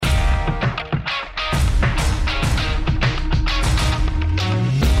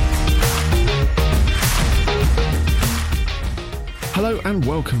and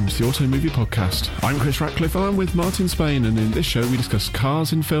welcome to the Auto Movie Podcast. I'm Chris Ratcliffe, I'm with Martin Spain, and in this show we discuss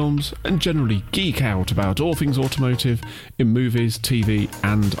cars in films and generally geek out about all things automotive in movies, TV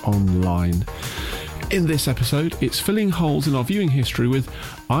and online. In this episode, it's filling holes in our viewing history with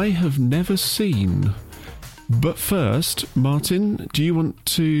I Have Never Seen. But first, Martin, do you want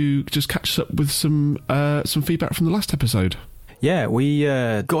to just catch us up with some feedback from the last episode? Yeah, we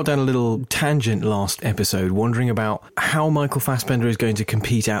got down a little tangent last episode, wondering about how Michael Fassbender is going to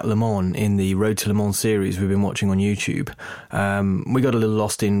compete at Le Mans in the Road to Le Mans series we've been watching on YouTube. We got a little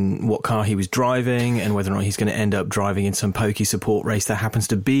lost in what car he was driving and whether or not he's going to end up driving in some pokey support race that happens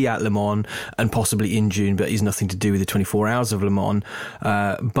to be at Le Mans and possibly in June, but is nothing to do with the 24 Hours of Le Mans.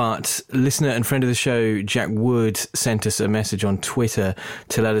 But listener and friend of the show, Jack Wood, sent us a message on Twitter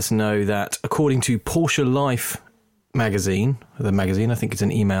to let us know that according to Porsche Life magazine, I think it's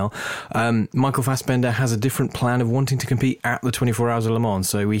an email, Michael Fassbender has a different plan of wanting to compete at the 24 Hours of Le Mans.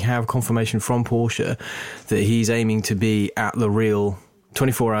 So we have confirmation from Porsche that he's aiming to be at the real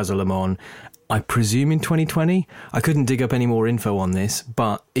 24 Hours of Le Mans, I presume in 2020. I couldn't dig up any more info on this,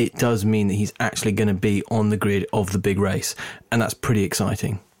 but it does mean that he's actually going to be on the grid of the big race, and that's pretty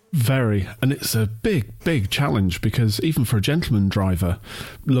exciting. Very, and it's a big challenge because even for a gentleman driver,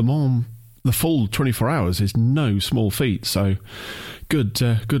 Le Mans, the full 24 hours is no small feat, so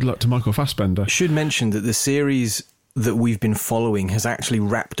good luck to Michael Fassbender. Should mention that the series that we've been following has actually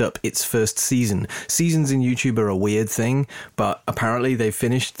wrapped up its first season. Seasons in YouTube are a weird thing, but apparently they've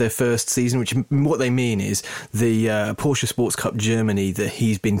finished their first season, which what they mean is the Porsche Sports Cup Germany that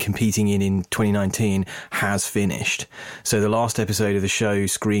he's been competing in 2019 has finished. So the last episode of the show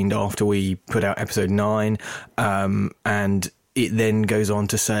screened after we put out episode 9, and it then goes on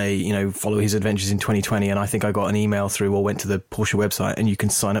to say, follow his adventures in 2020. And I think I got an email through or went to the Porsche website, and you can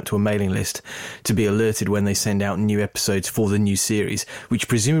sign up to a mailing list to be alerted when they send out new episodes for the new series, which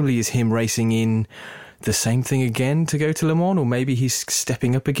presumably is him racing in the same thing again to go to Le Mans, or maybe he's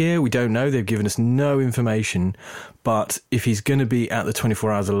stepping up a gear. We don't know. They've given us no information. But if he's going to be at the 24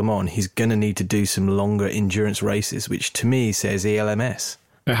 Hours of Le Mans, he's going to need to do some longer endurance races, which to me says ELMS.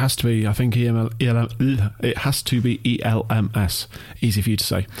 It has to be, I think, it has to be ELMS. Easy for you to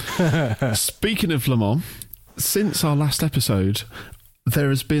say. Speaking of Le Mans, since our last episode, there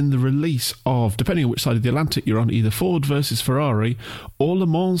has been the release of, depending on which side of the Atlantic you're on, either Ford versus Ferrari or Le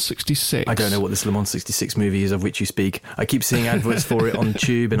Mans 66. I don't know what this Le Mans 66 movie is of which you speak. I keep seeing adverts for it on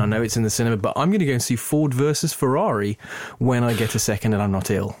Tube, and I know it's in the cinema, but I'm going to go and see Ford versus Ferrari when I get a second and I'm not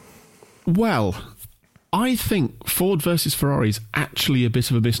ill. Well, I think Ford versus Ferrari is actually a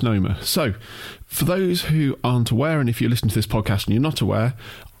bit of a misnomer. So, for those who aren't aware, and if you listen to this podcast and you're not aware,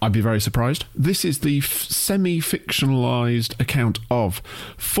 I'd be very surprised. This is the semi-fictionalised account of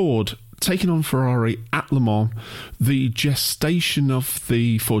Ford taking on Ferrari at Le Mans, the gestation of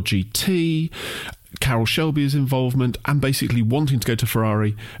the Ford GT, Carroll Shelby's involvement, and basically wanting to go to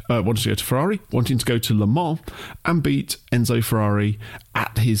Le Mans and beat Enzo Ferrari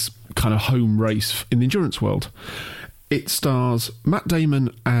at his kind of home race in the endurance world. It stars Matt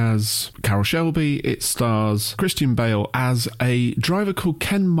Damon as Carroll Shelby. It stars Christian Bale as a driver called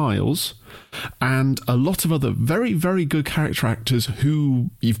Ken Miles, and a lot of other very, very good character actors who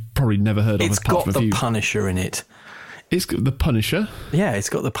you've probably never heard of. It's got the Punisher in it. It's got the Punisher? Yeah, it's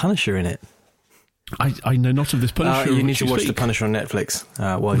got the Punisher in it. I know not of this Punisher. You need to watch The Punisher on Netflix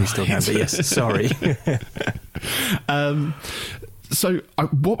while you still can, but yes, sorry. So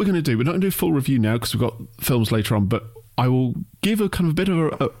what we're going to do, we're not going to do a full review now because we've got films later on, but I will give a kind of a bit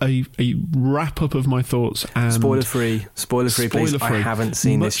of a wrap-up of my thoughts. And Spoiler-free, please. I haven't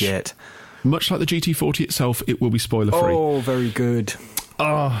seen this yet. Much like the GT40 itself, it will be spoiler-free. Oh, very good.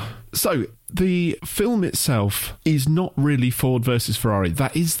 So the film itself is not really Ford versus Ferrari.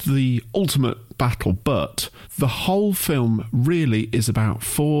 That is the ultimate battle, but the whole film really is about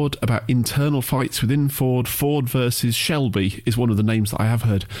Ford, about internal fights within Ford. Ford versus Shelby is one of the names that I have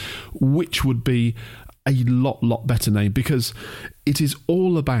heard, which would be a lot better name, because it is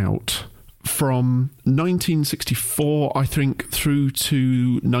all about from 1964, I think, through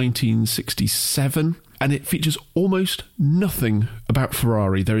to 1967. And it features almost nothing about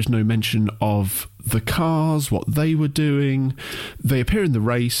Ferrari. There is no mention of the cars, what they were doing. They appear in the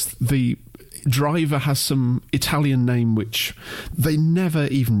race. The driver has some Italian name which they never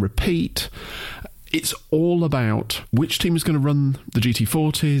even repeat. It's all about which team is going to run the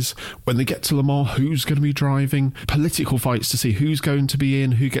GT40s, when they get to Le Mans, who's going to be driving, political fights to see who's going to be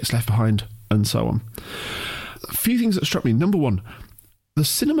in, who gets left behind, and so on. A few things that struck me. Number one, the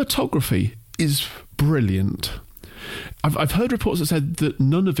cinematography is brilliant. I've heard reports that said that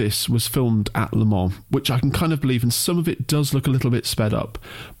none of this was filmed at Le Mans, which I can kind of believe, and some of it does look a little bit sped up.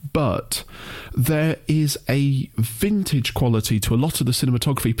 But there is a vintage quality to a lot of the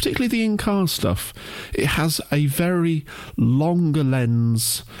cinematography, particularly the in-car stuff. It has a very longer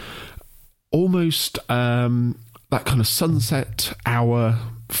lens, almost that kind of sunset hour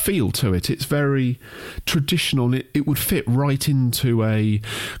feel to it. It's very traditional. It would fit right into a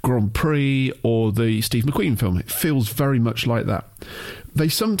Grand Prix or the Steve McQueen film. It feels very much like that. They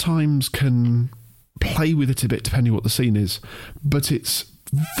sometimes can play with it a bit depending on what the scene is, but it's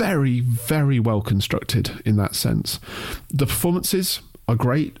very, very well constructed in that sense. The performances are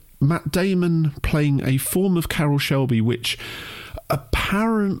great. Matt Damon playing a form of Carroll Shelby which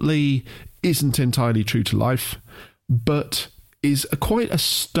apparently isn't entirely true to life, but is quite a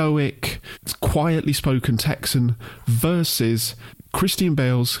stoic, quietly spoken Texan versus Christian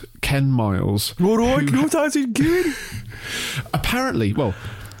Bale's Ken Miles. How's it going? Apparently, well,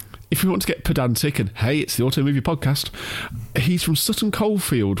 if we want to get pedantic, and hey, it's the Auto Movie Podcast, he's from Sutton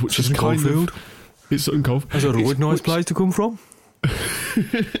Coldfield, which Sutton is kind Coldfield? of... It's Sutton Coldfield. Is that a nice place to come from?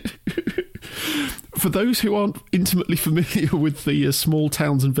 For those who aren't intimately familiar with the small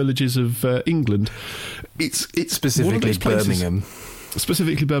towns and villages of England, it's specifically Birmingham.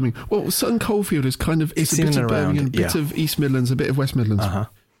 Specifically Birmingham. Well, Sutton Coldfield is kind of... It's a bit of Birmingham, a bit of East Midlands, a bit of West Midlands. Uh-huh.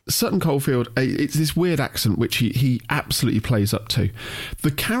 Sutton Coldfield, it's this weird accent which he absolutely plays up to.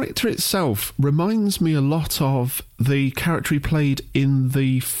 The character itself reminds me a lot of the character he played in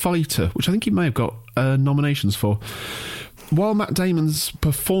The Fighter, which I think he may have got nominations for. While Matt Damon's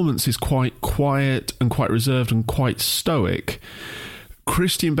performance is quite quiet and quite reserved and quite stoic,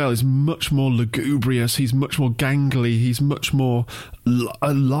 Christian Bale is much more lugubrious, he's much more gangly, he's much more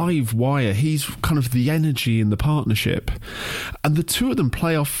a live wire. He's kind of the energy in the partnership. And the two of them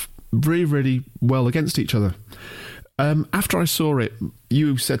play off really, really well against each other. After I saw it,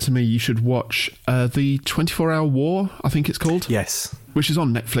 you said to me you should watch the 24-Hour War, I think it's called. Yes. Which is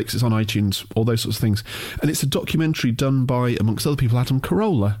on Netflix, it's on iTunes, all those sorts of things. And it's a documentary done by, amongst other people, Adam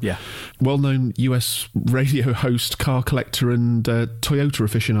Carolla. Yeah. Well-known US radio host, car collector and Toyota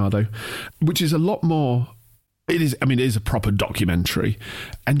aficionado, which is a lot more... It is a proper documentary.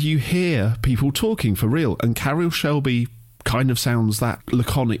 And you hear people talking for real. And Carroll Shelby kind of sounds that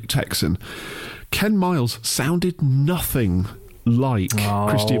laconic Texan. Ken Miles sounded nothing like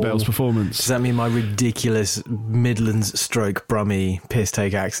Christian Bale's performance. Does that mean my ridiculous Midlands stroke Brummie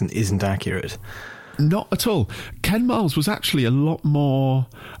piss-take accent isn't accurate? Not at all. Ken Miles was actually a lot more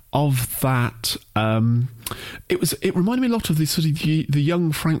of that. It reminded me a lot of the sort of the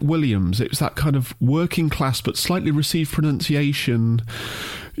young Frank Williams. It was that kind of working class but slightly received pronunciation.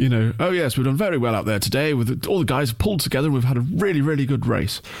 You know, oh yes, we've done very well out there today. With all the guys have pulled together and we've had a really, really good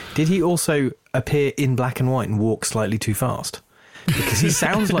race. Did he also appear in black and white and walk slightly too fast? Because he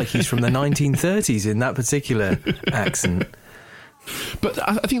sounds like he's from the 1930s in that particular accent. But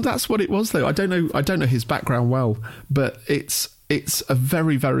I think that's what it was, though. I don't know his background well, but it's a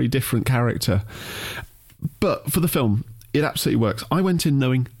very, very different character. But for the film, it absolutely works. I went in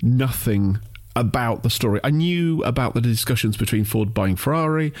knowing nothing about the story. I knew about the discussions between Ford buying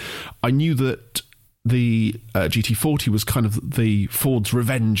Ferrari. I knew that the GT40 was kind of the Ford's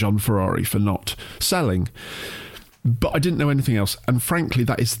revenge on Ferrari for not selling. But I didn't know anything else. And frankly,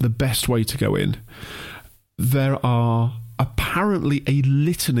 that is the best way to go in. There are apparently a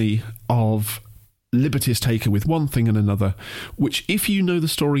litany of liberties taken with one thing and another, which if you know the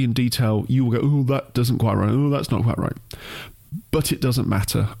story in detail, you will go, oh, that doesn't quite right. Oh, that's not quite right. But it doesn't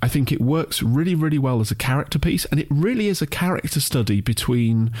matter. I think it works really, really well as a character piece. And it really is a character study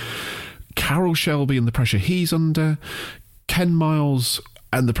between Carroll Shelby and the pressure he's under, Ken Miles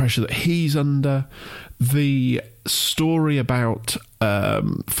and the pressure that he's under, the story about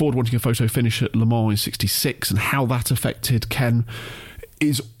Ford wanting a photo finish at Le Mans in 66 and how that affected Ken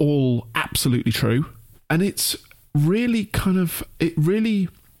is all absolutely true. And it's really it really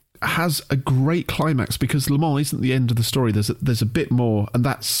has a great climax because Le Mans isn't the end of the story. There's a bit more, and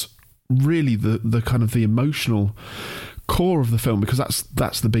that's really the kind of the emotional core of the film, because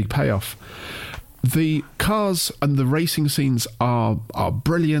that's the big payoff. The cars and the racing scenes are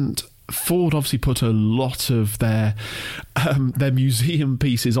brilliant. Ford obviously put a lot of their museum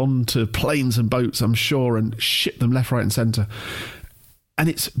pieces onto planes and boats, I'm sure, and shipped them left, right and centre. And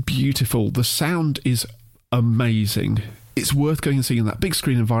it's beautiful. The sound is amazing. It's worth going and seeing in that big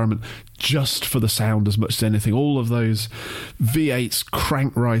screen environment just for the sound as much as anything. All of those V8s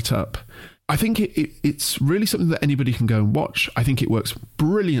crank right up. I think it's really something that anybody can go and watch. I think it works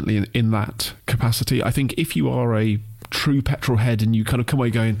brilliantly in that capacity. I think if you are a true petrol head and you kind of come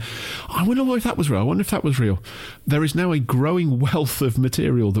away going, I wonder if that was real. I wonder if that was real. There is now a growing wealth of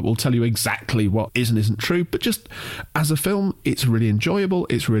material that will tell you exactly what is and isn't true. But just as a film, it's really enjoyable.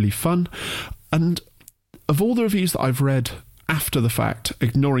 It's really fun. And of all the reviews that I've read after the fact,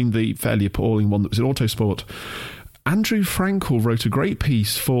 ignoring the fairly appalling one that was in Autosport, Andrew Frankel wrote a great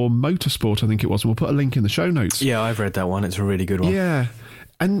piece for Motorsport, I think it was, and we'll put a link in the show notes. Yeah, I've read that one. It's a really good one. Yeah.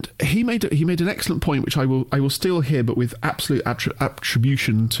 And he made an excellent point, which I will steal here, but with absolute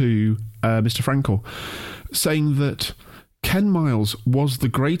attribution to Mr. Frankel, saying that Ken Miles was the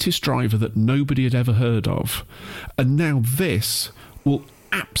greatest driver that nobody had ever heard of. And now this will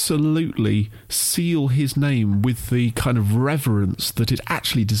absolutely seal his name with the kind of reverence that it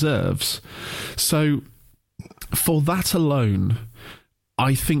actually deserves. So for that alone,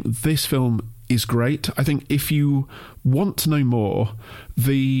 I think this film is great. I think if you want to know more,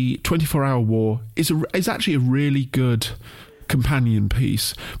 the 24-Hour War is actually a really good companion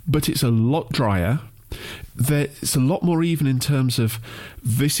piece, but it's a lot drier. It's a lot more even in terms of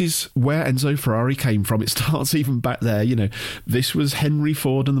this is where Enzo Ferrari came from. It starts even back there, this was Henry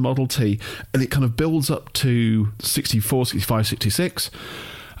Ford and the Model T, and it kind of builds up to 64, 65, 66,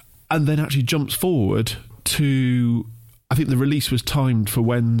 and then actually jumps forward to, I think the release was timed for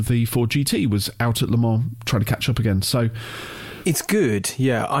when the Ford GT was out at Le Mans trying to catch up again. So it's good,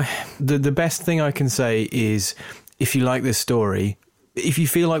 yeah. The best thing I can say is, if you like this story, if you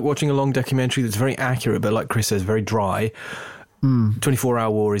feel like watching a long documentary that's very accurate, but like Chris says, very dry, 24-Hour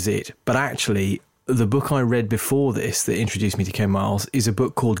War is it. But actually, the book I read before this that introduced me to Ken Miles is a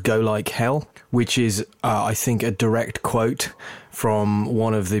book called Go Like Hell, which is, I think, a direct quote from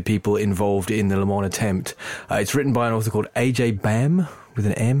one of the people involved in the Le Mans attempt. It's written by an author called A.J. Bam, with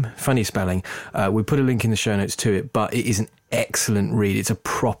an M. Funny spelling. We put a link in the show notes to it, but it is an excellent read. It's a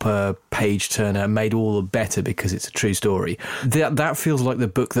proper page-turner, made all the better because it's a true story. That feels like the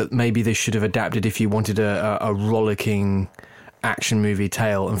book that maybe they should have adapted if you wanted a rollicking action movie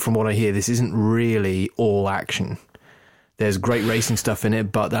tale. And from what I hear, this isn't really all action. There's great racing stuff in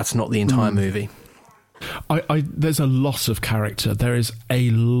it, but that's not the entire movie. There's a lot of character. There is a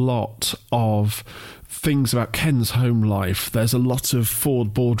lot of things about Ken's home life. There's a lot of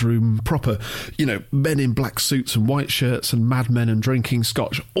Ford boardroom proper, men in black suits and white shirts and madmen and drinking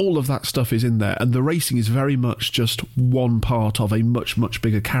scotch. All of that stuff is in there. And the racing is very much just one part of a much, much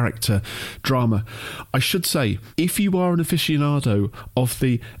bigger character drama. I should say, if you are an aficionado of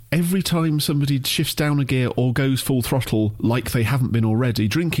the every time somebody shifts down a gear or goes full throttle like they haven't been already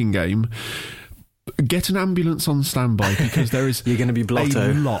drinking game, get an ambulance on standby, because there is you're going to be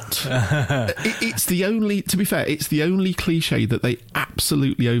blotto. A lot. It's the only, to be fair, it's the only cliche that they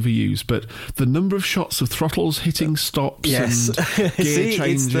absolutely overuse. But the number of shots of throttles hitting stops and gear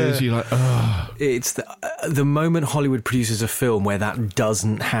changes, you're like, oh. It's the moment Hollywood produces a film where that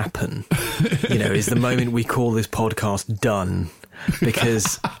doesn't happen. Is the moment we call this podcast done.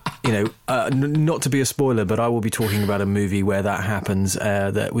 Because, not to be a spoiler, but I will be talking about a movie where that happens,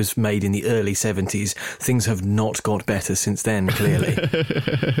 that was made in the early 70s. Things have not got better since then, clearly.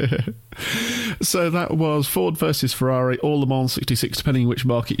 So that was Ford versus Ferrari, all Le Mans 66, depending on which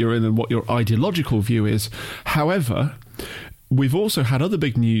market you're in and what your ideological view is. However, we've also had other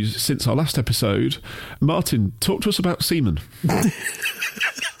big news since our last episode. Martin, talk to us about Seaman.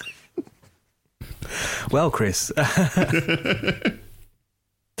 Well, Chris,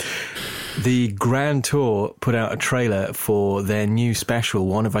 the Grand Tour put out a trailer for their new special,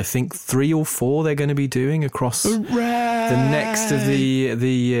 one of, I think, 3 or 4 they're going to be doing across the next of the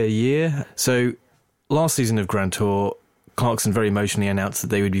year. So last season of Grand Tour, Clarkson very emotionally announced that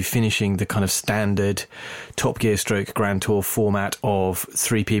they would be finishing the kind of standard Top Gear stroke Grand Tour format of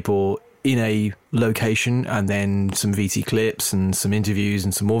 3 people in a location and then some VT clips and some interviews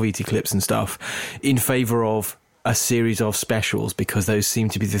and some more VT clips and stuff, in favour of a series of specials, because those seem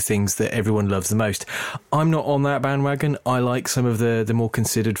to be the things that everyone loves the most. I'm not on that bandwagon. I like some of the more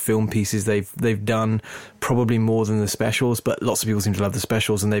considered film pieces they've done, probably more than the specials, but lots of people seem to love the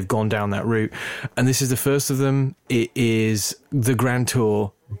specials and they've gone down that route. And this is the first of them. It is the Grand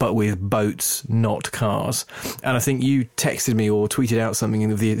Tour, but with boats, not cars. And I think you texted me or tweeted out something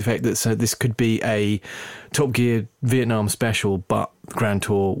in the effect that said this could be a Top Gear Vietnam special, but Grand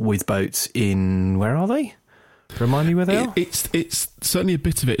Tour with boats in, where are they? Remind me where they are? It's certainly a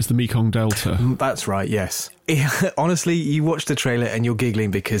bit of it is the Mekong Delta. That's right, yes. Honestly, you watch the trailer and you're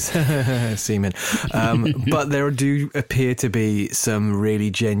giggling because semen. But there do appear to be some really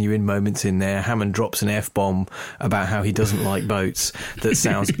genuine moments in there. Hammond drops an F-bomb about how he doesn't like boats that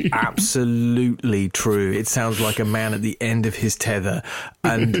sounds absolutely true. It sounds like a man at the end of his tether.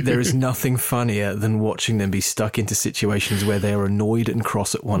 And there is nothing funnier than watching them be stuck into situations where they are annoyed and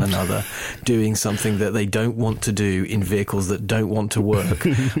cross at one another, doing something that they don't want to do in vehicles that don't want to work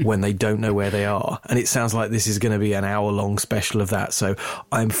when they don't know where they are. And it sounds like this is going to be an hour-long special of that. So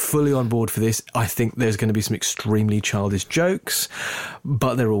I'm fully on board for this. I think there's going to be some extremely childish jokes,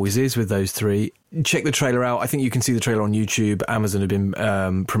 but there always is with those three. Check the trailer out. I think you can see the trailer on YouTube. Amazon have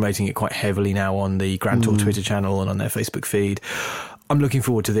been promoting it quite heavily now on the Grand Tour Twitter channel and on their Facebook feed. I'm looking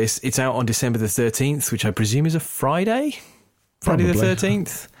forward to this. It's out on December the 13th, which I presume is a Friday? Friday the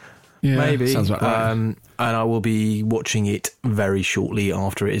 13th? Yeah, maybe. Sounds about right. And I will be watching it very shortly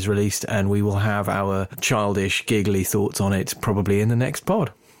after it is released, and we will have our childish, giggly thoughts on it probably in the next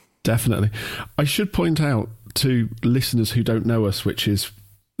pod. Definitely. I should point out to listeners who don't know us, which is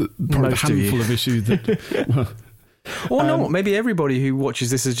probably Most a handful of issues that... Or not. Maybe everybody who watches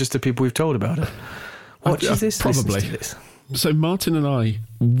this is just the people we've told about it. Watches this? Probably. Listens to this. So Martin and I,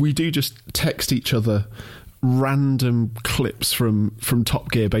 we do just text each other random clips from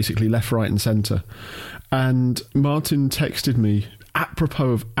Top Gear, basically left, right and centre. And Martin texted me, apropos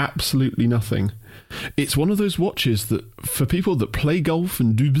of absolutely nothing, it's one of those watches that for people that play golf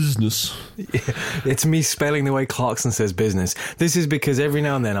and do business. It's me spelling the way Clarkson says business. This is because every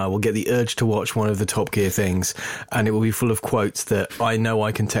now and then I will get the urge to watch one of the Top Gear things, and it will be full of quotes that I know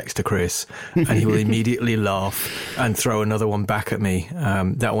I can text to Chris, and he will immediately laugh and throw another one back at me.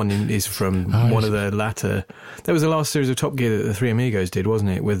 That one is from one of the latter. That was the last series of Top Gear that the Three Amigos did,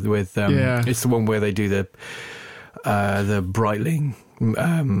 wasn't it? With yeah. It's the one where they do the Breitling.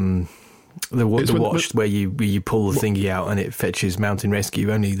 The watch where you pull the thingy out and it fetches Mountain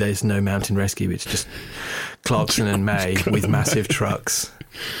Rescue, only there's no Mountain Rescue. It's just Clarkson and May with massive trucks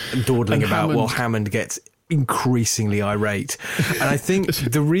dawdling about while Hammond gets increasingly irate. And I think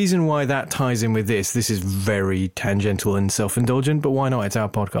the reason why that ties in with this is very tangential and self-indulgent, but why not? It's our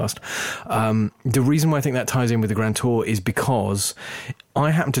podcast. The reason why I think that ties in with the Grand Tour is because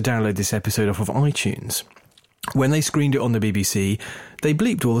I happened to download this episode off of iTunes. When they screened it on the BBC, they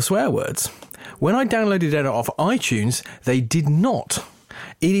bleeped all the swear words. When I downloaded it off iTunes, they did not.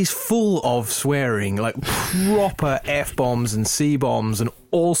 It is full of swearing, like proper F-bombs and C-bombs and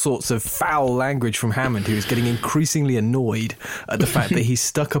all sorts of foul language from Hammond, who is getting increasingly annoyed at the fact that he's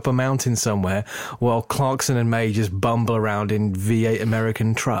stuck up a mountain somewhere while Clarkson and May just bumble around in V8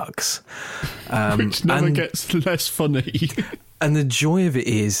 American trucks. Which never gets less funny. And the joy of it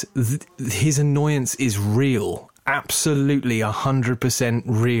is his annoyance is real. Absolutely 100%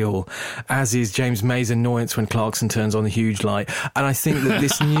 real, as is James May's annoyance when Clarkson turns on the huge light. And I think that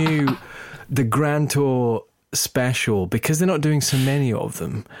this the Grand Tour special, because they're not doing so many of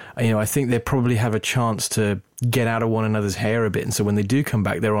them, I think they probably have a chance to get out of one another's hair a bit, and so when they do come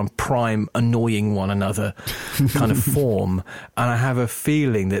back, they're on prime annoying one another kind of form. And I have a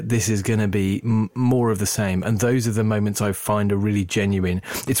feeling that this is going to be more of the same, and those are the moments I find are really genuine.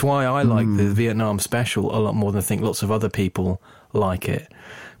 It's why I like the Vietnam special a lot more than I think lots of other people like it,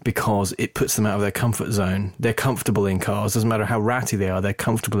 because it puts them out of their comfort zone. They're comfortable in cars. Doesn't matter how ratty they are, they're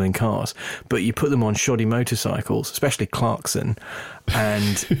comfortable in cars. But you put them on shoddy motorcycles, especially Clarkson,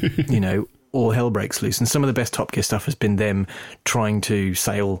 and, all hell breaks loose. And some of the best Top Gear stuff has been them trying to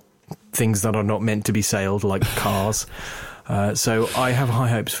sail things that are not meant to be sailed, like cars. So I have high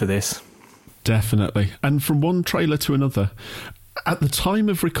hopes for this. Definitely. And from one trailer to another, at the time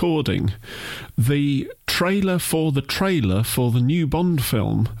of recording, the trailer for the new Bond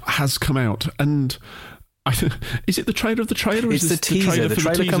film has come out, and is it the trailer of the trailer? Or it's the teaser. The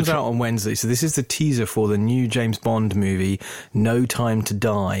trailer comes out on Wednesday, so this is the teaser for the new James Bond movie, No Time to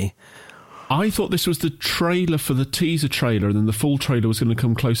Die. I thought this was the trailer for the teaser trailer, and then the full trailer was going to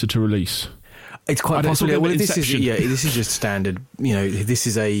come closer to release. It's quite possible. Well, this is just standard. This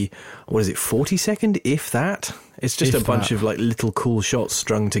is a 40-second, if that. It's just a bunch of like little cool shots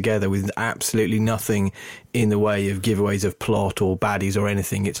strung together with absolutely nothing in the way of giveaways of plot or baddies or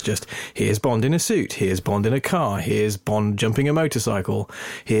anything. It's just, here's Bond in a suit, here's Bond in a car, here's Bond jumping a motorcycle,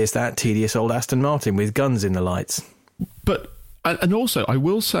 here's that tedious old Aston Martin with guns in the lights. But, and also, I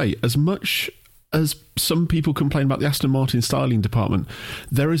will say, as much as some people complain about the Aston Martin styling department,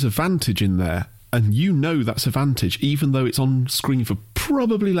 there is a Vantage in there. And that's a Vantage, even though it's on screen for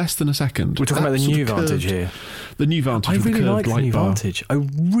probably less than a second. We're talking about the new Vantage here. The new Vantage. I with really the like the new Vantage. I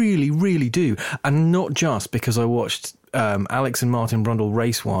really, really do. And not just because I watched Alex and Martin Brundle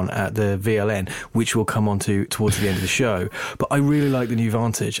race one at the VLN, which we'll come on to towards the end of the show. But I really like the new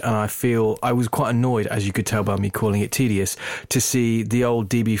Vantage, and I was quite annoyed, as you could tell by me calling it tedious, to see the old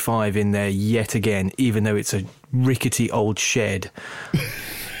DB5 in there yet again, even though it's a rickety old shed.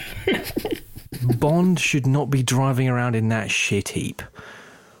 Bond should not be driving around in that shit heap.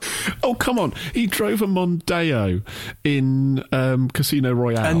 Oh, come on. He drove a Mondeo in Casino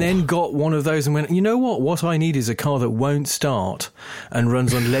Royale. And then got one of those and went, you know what? What I need is a car that won't start and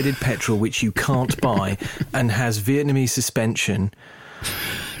runs on leaded petrol, which you can't buy, and has Vietnamese suspension.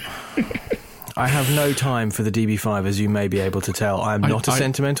 I have no time for the DB5, as you may be able to tell. I'm not a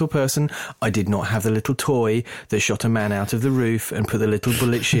sentimental person. I did not have the little toy that shot a man out of the roof and put the little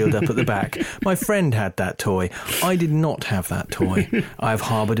bullet shield up at the back. My friend had that toy. I did not have that toy. I've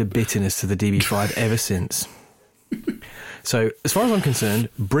harboured a bitterness to the DB5 ever since. So, as far as I'm concerned,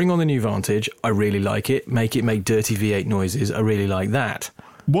 bring on the new Vantage. I really like it. Make it make dirty V8 noises. I really like that.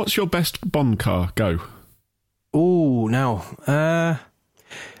 What's your best Bond car? Go. Ooh, now...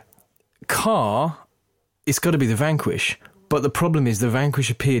 car, it's got to be the Vanquish. But the problem is the Vanquish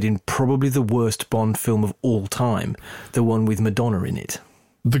appeared in probably the worst Bond film of all time, the one with Madonna in it.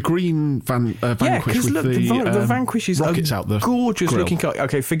 The green Vanquish with look, the Vanquish is rockets out the gorgeous grill. Looking car.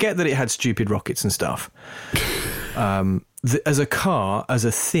 Okay, forget that it had stupid rockets and stuff. As a car, as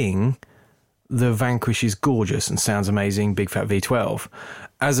a thing, the Vanquish is gorgeous and sounds amazing, big fat V12.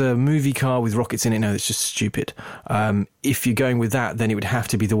 As a movie car with rockets in it, no, it's just stupid. If you're going with that, then it would have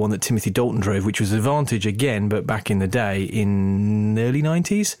to be the one that Timothy Dalton drove, which was a Vantage again, but back in the day, in the early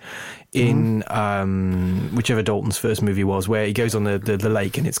 90s, in whichever Dalton's first movie was, where he goes on the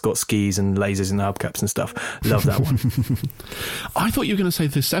lake and it's got skis and lasers in the hubcaps and stuff. Love that one. I thought you were going to say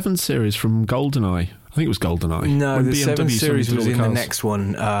the 7 Series from GoldenEye. I think it was GoldenEye. No, the 7 Series was in the cars. next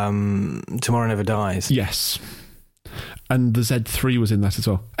one, Tomorrow Never Dies. Yes. And the Z3 was in that as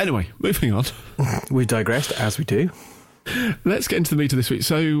well. Anyway, moving on. We've digressed, as we do. Let's get into the meat of this week.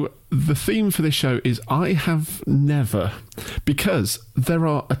 So the theme for this show is I Have Never, because there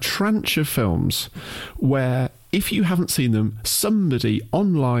are a tranche of films where if you haven't seen them, somebody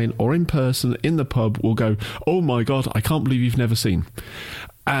online or in person in the pub will go, oh my God, I can't believe you've never seen.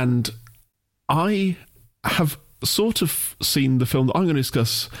 And I have sort of seen the film that I'm going to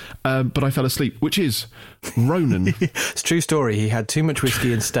discuss, but I fell asleep, which is Ronin. It's a true story. He had too much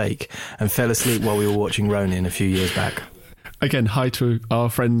whiskey and steak and fell asleep while we were watching Ronin a few years back. Again, hi to our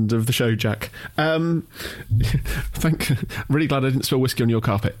friend of the show, Jack. Really glad I didn't spill whiskey on your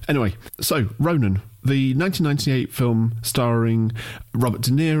carpet. Anyway, so Ronin, the 1998 film starring Robert De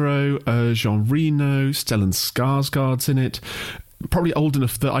Niro, Jean Reno, Stellan Skarsgård's in it. Probably old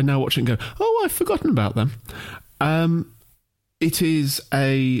enough that I now watch it and go, oh, I've forgotten about them. It is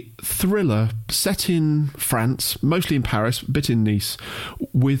a thriller set in France, mostly in Paris, a bit in Nice,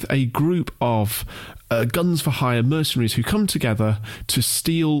 with a group of guns for hire mercenaries who come together to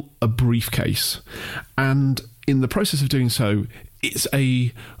steal a briefcase. And in the process of doing so, it's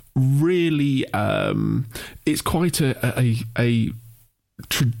a really, it's quite a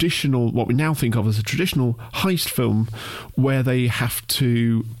traditional, what we now think of as a traditional heist film, where they have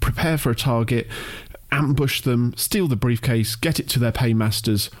to prepare for a target, ambush them, steal the briefcase, get it to their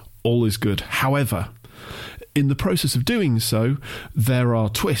paymasters, all is good. However, in the process of doing so, there are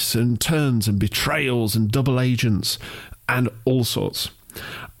twists and turns and betrayals and double agents and all sorts.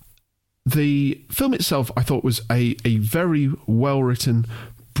 The film itself, I thought, was a very well-written,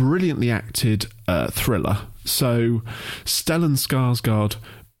 brilliantly acted thriller. So Stellan Skarsgård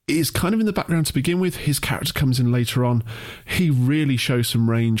is kind of in the background to begin with. His character comes in later on. He really shows some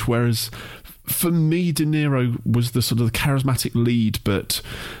range, whereas for me, De Niro was the sort of the charismatic lead, but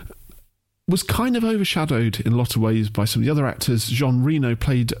was kind of overshadowed in a lot of ways by some of the other actors. Jean Reno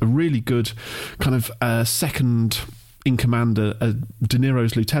played a really good kind of second in command, De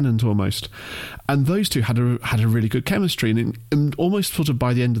Niro's lieutenant almost, and those two had a really good chemistry, and almost sort of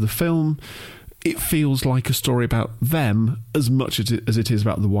by the end of the film, it feels like a story about them as much as it is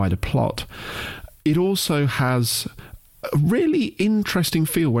about the wider plot. It also has a really interesting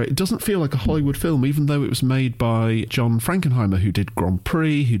feel where it doesn't feel like a Hollywood film, even though it was made by John Frankenheimer, who did Grand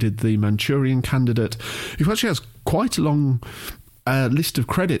Prix, who did The Manchurian Candidate, who actually has quite a long list of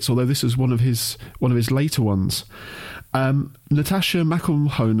credits, although this is one of his later ones. Natasha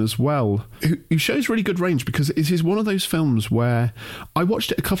McElhone as well, who shows really good range, because it is one of those films where I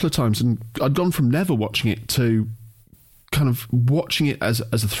watched it a couple of times and I'd gone from never watching it to kind of watching it as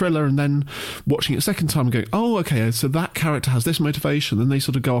a thriller, and then watching it a second time and going, oh, okay, so that character has this motivation, then they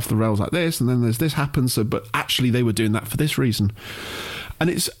sort of go off the rails like this, and then there's this happens, but actually they were doing that for this reason. And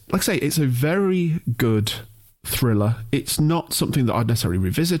it's, like I say, it's a very good thriller. It's not something that I'd necessarily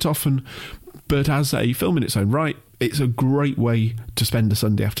revisit often, but as a film in its own right, it's a great way to spend a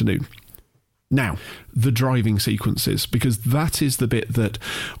Sunday afternoon. Now, the driving sequences, because that is the bit that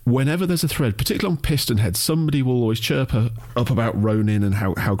whenever there's a thread, particularly on Pistonhead, somebody will always chirp up about Ronin and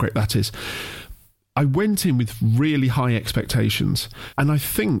how great that is. I went in with really high expectations, and I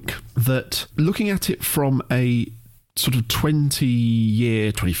think that looking at it from a sort of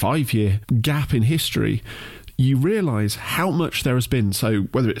 20-year, 25-year gap in history, you realise how much there has been. So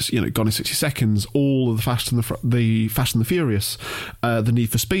whether it's Gone in 60 Seconds, all of the Fast and the Furious, the Need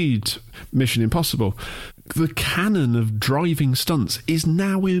for Speed, Mission Impossible, the canon of driving stunts is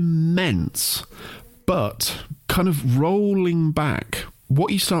now immense. But kind of rolling back,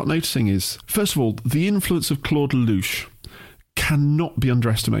 what you start noticing is, first of all, the influence of Claude Lelouch cannot be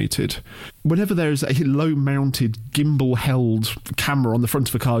underestimated. Whenever there is a low-mounted, gimbal-held camera on the front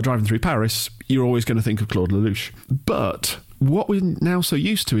of a car driving through Paris, you're always going to think of Claude Lelouch. But what we're now so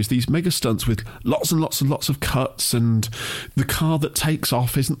used to is these mega stunts with lots and lots and lots of cuts, and the car that takes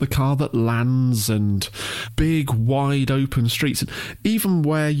off isn't the car that lands, and big, wide open streets. And even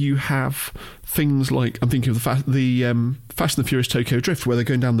where you have things like, I'm thinking of the Fast and the Furious Tokyo Drift, where they're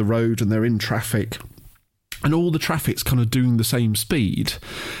going down the road and they're in traffic, and all the traffic's kind of doing the same speed,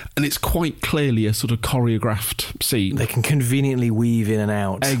 and it's quite clearly a sort of choreographed scene. They can conveniently weave in and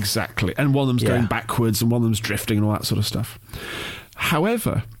out. Exactly. And one of them's going backwards and one of them's drifting and all that sort of stuff.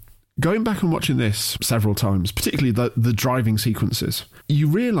 However, going back and watching this several times, particularly the driving sequences, you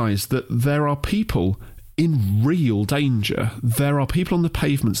realise that there are people in real danger. There are people on the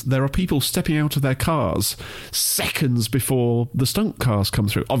pavements. There are people stepping out of their cars seconds before the stunt cars come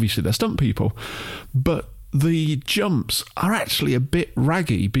through. Obviously, they're stunt people. But the jumps are actually a bit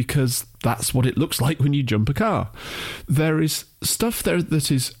raggy, because that's what it looks like when you jump a car. There is stuff there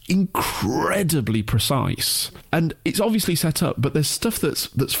that is incredibly precise, and it's obviously set up, but there's stuff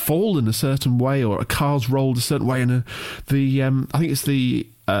that's fallen a certain way, or a car's rolled a certain way, and I think it's the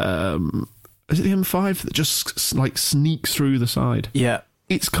is it the M5 that just like sneaks through the side? Yeah.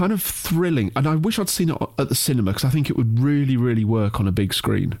 It's kind of thrilling, and I wish I'd seen it at the cinema, because I think it would really, really work on a big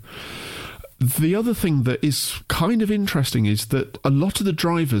screen. The other thing that is kind of interesting is that a lot of the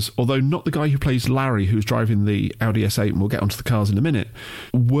drivers, although not the guy who plays Larry, who's driving the Audi S8, and we'll get onto the cars in a minute,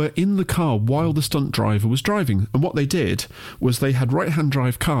 were in the car while the stunt driver was driving. And what they did was they had right-hand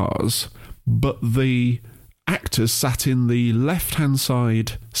drive cars, but the actors sat in the left-hand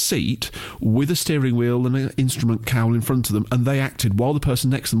side seat with a steering wheel and an instrument cowl in front of them, and they acted while the person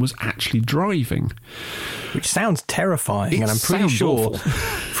next to them was actually driving. Which sounds terrifying, and I'm pretty sure,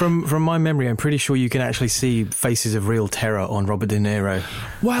 from my memory, I'm pretty sure you can actually see faces of real terror on Robert De Niro.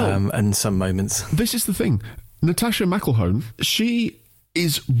 Well, in some moments. This is the thing. Natasha McElhone, she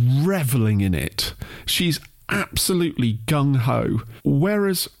is revelling in it. She's absolutely gung-ho.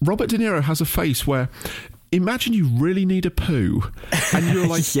 Whereas Robert De Niro has a face where, imagine you really need a poo, and you're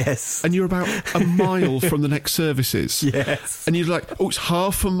like, yes, and you're about a mile from the next services, yes, and you're like, oh, it's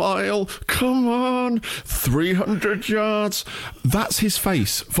half a mile, come on, 300 yards. That's his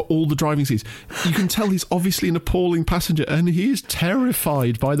face for all the driving scenes. You can tell he's obviously an appalling passenger, and he is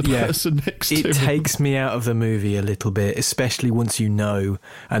terrified by the person next to him. It takes me out of the movie a little bit, especially once you know,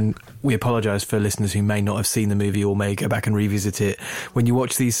 and we apologise for listeners who may not have seen the movie or may go back and revisit it. When you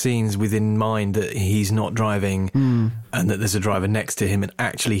watch these scenes within mind that he's not driving and that there's a driver next to him, and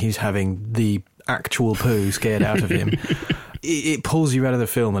actually he's having the actual poo scared out of him, it pulls you out of the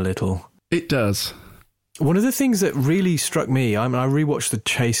film a little. It does. One of the things that really struck me, I rewatched the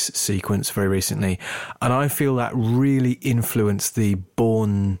chase sequence very recently, and I feel that really influenced the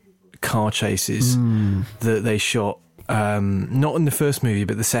Bourne car chases that they shot. Not in the first movie,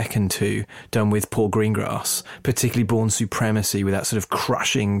 but the second two, done with Paul Greengrass, particularly Bourne Supremacy, with that sort of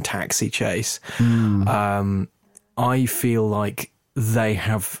crushing taxi chase. I feel like they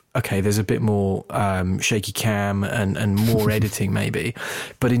have, there's a bit more shaky cam and more editing maybe,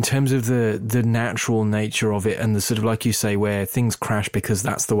 but in terms of the natural nature of it, and the sort of, like you say, where things crash because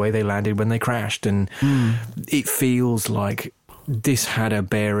that's the way they landed when they crashed, and it feels like this had a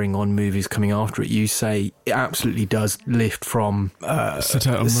bearing on movies coming after it. You say it absolutely does lift from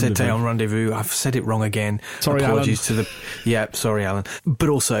C'était en Rendezvous. I've said it wrong again. Sorry, apologies Alan. Sorry, Alan. But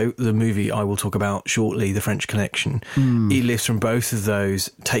also the movie I will talk about shortly, The French Connection. It lifts from both of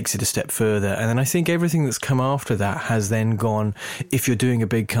those, takes it a step further, and then I think everything that's come after that has then gone. If you're doing a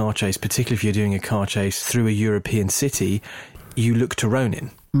big car chase, particularly if you're doing a car chase through a European city, you look to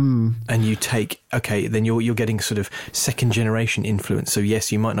Ronin. And you take, then you're getting sort of second generation influence. So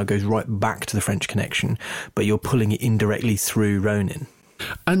yes, you might not go right back to The French Connection, but you're pulling it indirectly through Ronin.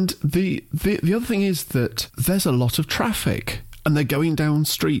 And the other thing is that there's a lot of traffic. And they're going down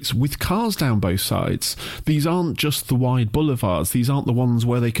streets with cars down both sides. These aren't just the wide boulevards. These aren't the ones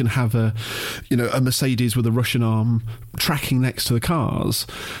where they can have a Mercedes with a Russian arm tracking next to the cars.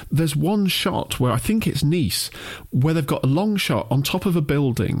 There's one shot where I think it's Nice, where they've got a long shot on top of a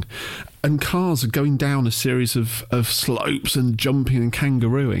building and cars are going down a series of slopes and jumping and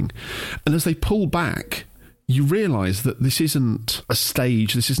kangarooing. And as they pull back, you realise that this isn't a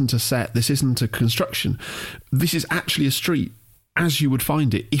stage, this isn't a set, this isn't a construction. This is actually a street as you would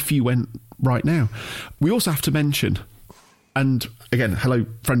find it if you went right now. We also have to mention, and again, hello,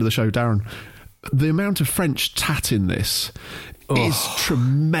 friend of the show, Darren, the amount of French tat in this is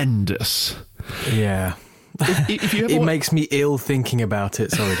tremendous. Yeah. If you ever it makes me ill thinking about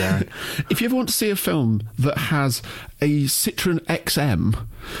it. Sorry, Darren. If you ever want to see a film that has a Citroen XM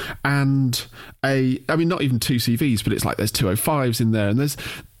and not even two CVs, but it's like there's 205s in there, and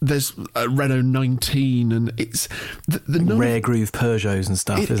there's a Renault 19, and it's the rare groove Peugeots and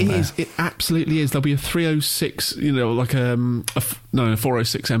stuff, isn't there? It absolutely is. There'll be a 306, like a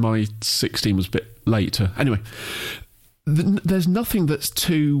 406 MI16 was a bit later. Anyway, there's nothing that's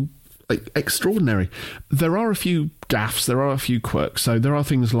too extraordinary. There are a few gaffes, there are a few quirks. So there are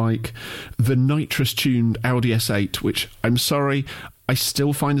things like the nitrous-tuned Audi S8, which I'm sorry, I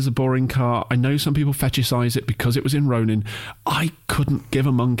still find as a boring car. I know some people fetishise it because it was in Ronin. I couldn't give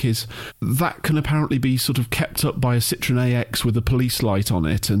a monkey's. That can apparently be sort of kept up by a Citroen AX with a police light on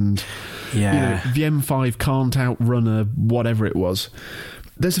it, and the M5 can't outrun a whatever it was.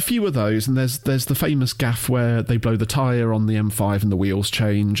 There's a few of those, and there's the famous gaff where they blow the tyre on the M5 and the wheels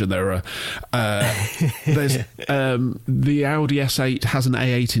change, and there are there's the Audi S8 has an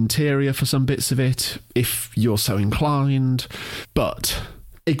A8 interior for some bits of it, if you're so inclined, but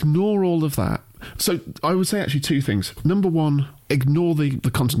ignore all of that. So I would say actually two things. Number one, ignore the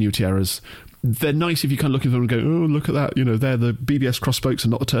continuity errors. They're nice if you kind of look at them and go, oh, look at that, they're the BBS cross spokes and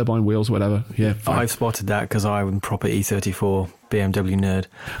not the turbine wheels or whatever. Yeah, fine. I've spotted that because I'm a proper E34 BMW nerd.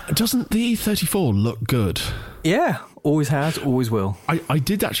 Doesn't the E34 look good? Yeah, always has, always will. I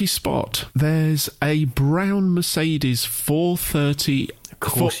did actually spot there's a brown Mercedes 430. Of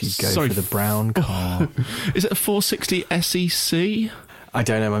course you go for the brown car. Is it a 460 SEC? I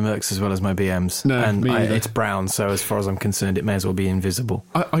don't know my Mercs as well as my BMs. No, and me either. It's brown, so as far as I'm concerned, it may as well be invisible.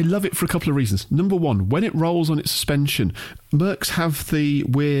 I love it for a couple of reasons. Number one, when it rolls on its suspension, Mercs have the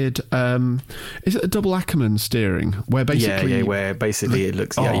weird, is it a double Ackerman steering? Where basically... Yeah, where basically it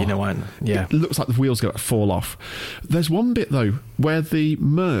looks, it looks like the wheels go fall off. There's one bit, though, where the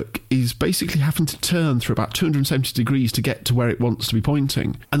Merc is basically having to turn through about 270 degrees to get to where it wants to be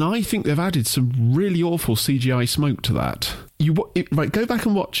pointing. And I think they've added some really awful CGI smoke to that. Go back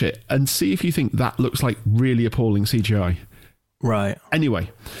and watch it and see if you think that looks like really appalling CGI. Right. Anyway,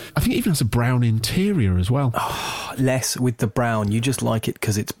 I think it even has a brown interior as well. Oh, less with the brown. You just like it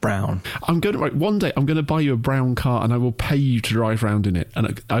because it's brown. One day I'm going to buy you a brown car and I will pay you to drive around in it,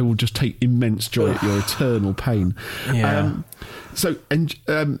 and I will just take immense joy at your eternal pain. Yeah.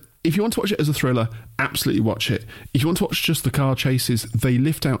 If you want to watch it as a thriller, absolutely watch it. If you want to watch just the car chases, they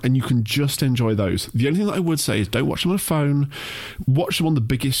lift out and you can just enjoy those. The only thing that I would say is don't watch them on a phone. Watch them on the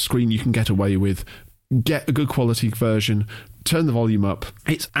biggest screen you can get away with. Get a good quality version. Turn the volume up.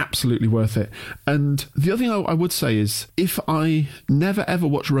 It's absolutely worth it. And the other thing I would say is, if I never ever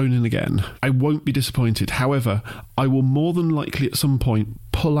watch Ronin again, I won't be disappointed. However, I will more than likely at some point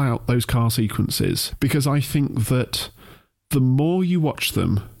pull out those car sequences, because I think that the more you watch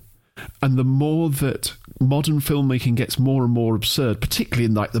them, and the more that modern filmmaking gets more and more absurd, particularly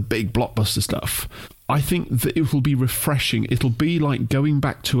in like the big blockbuster stuff, I think that it will be refreshing. It'll be like going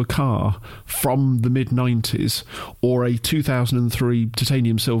back to a car from the mid-90s or a 2003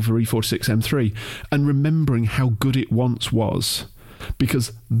 titanium silver E46 M3 and remembering how good it once was,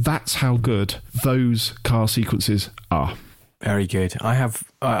 because that's how good those car sequences are. Very good. I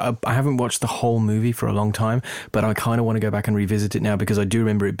haven't watched the whole movie for a long time, but I kind of want to go back and revisit it now, because I do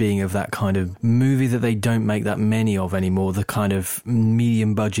remember it being of that kind of movie that they don't make that many of anymore, the kind of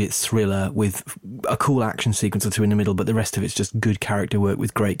medium budget thriller with a cool action sequence or two in the middle, but the rest of it's just good character work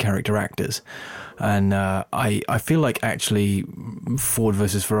with great character actors. And I feel like actually Ford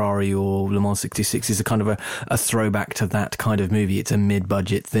versus Ferrari or Le Mans 66 is a kind of a throwback to that kind of movie. It's a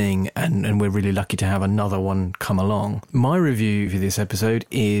mid-budget thing, and we're really lucky to have another one come along. My review for this episode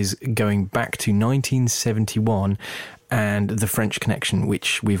is going back to 1971 and The French Connection,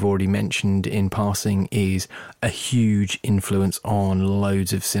 which we've already mentioned in passing is a huge influence on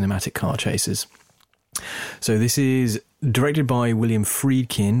loads of cinematic car chases. So this is directed by William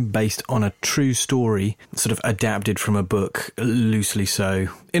Friedkin, based on a true story, sort of adapted from a book, loosely so.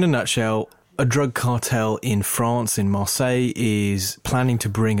 In a nutshell, a drug cartel in France, in Marseille, is planning to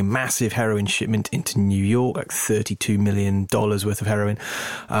bring a massive heroin shipment into New York, like $32 million worth of heroin.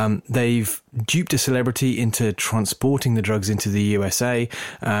 They've duped a celebrity into transporting the drugs into the USA,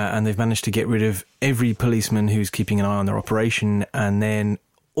 and they've managed to get rid of every policeman who's keeping an eye on their operation, and then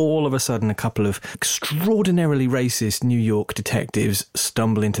all of a sudden, a couple of extraordinarily racist New York detectives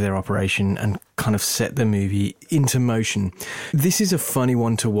stumble into their operation and kind of set the movie into motion. This is a funny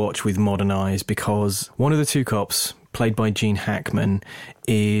one to watch with modern eyes because one of the two cops, played by Gene Hackman,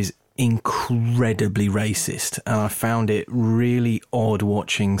 is incredibly racist, and I found it really odd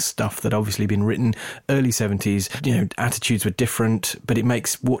watching stuff that obviously been written early 70s. Attitudes were different, but it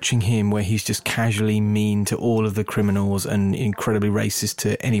makes watching him where he's just casually mean to all of the criminals and incredibly racist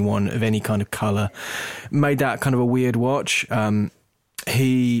to anyone of any kind of colour, made that kind of a weird watch.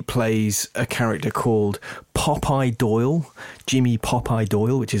 He plays a character called Popeye Doyle, Jimmy Popeye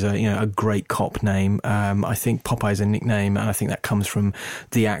Doyle, which is a great cop name. I think Popeye is a nickname, and I think that comes from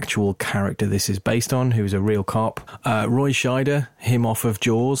the actual character this is based on, who's a real cop. Roy Scheider, him off of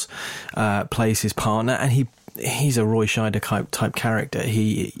Jaws, plays his partner, and he's a Roy Scheider type character.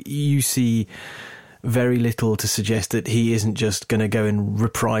 You see very little to suggest that he isn't just going to go and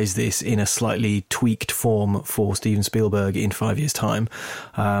reprise this in a slightly tweaked form for Steven Spielberg in 5 years' time.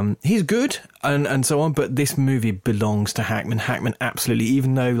 He's good and so on, but this movie belongs to Hackman. Hackman absolutely,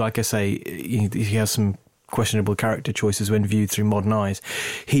 even though, like I say, he has some questionable character choices when viewed through modern eyes,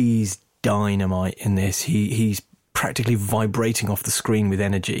 he's dynamite in this. He's practically vibrating off the screen with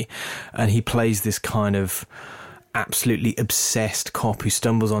energy, and he plays this kind of absolutely obsessed cop who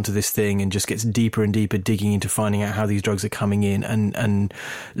stumbles onto this thing and just gets deeper and deeper digging into finding out how these drugs are coming in, and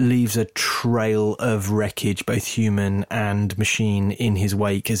leaves a trail of wreckage, both human and machine, in his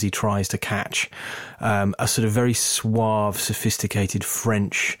wake as he tries to catch a sort of very suave, sophisticated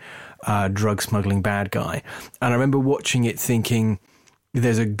French drug smuggling bad guy. And I remember watching it thinking,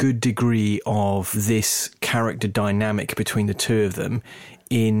 there's a good degree of this character dynamic between the two of them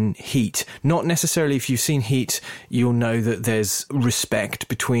in Heat. Not necessarily, if you've seen Heat, you'll know that there's respect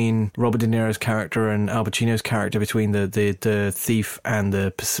between Robert De Niro's character and Al Pacino's character, between the thief and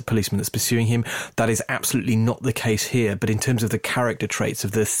the policeman that's pursuing him. That is absolutely not the case here. But in terms of the character traits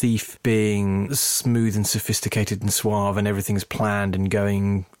of the thief being smooth and sophisticated and suave and everything's planned and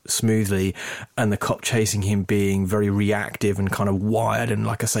going smoothly, and the cop chasing him being very reactive and kind of wired and,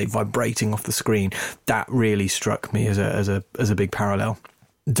 like I say, vibrating off the screen, that really struck me as a big parallel.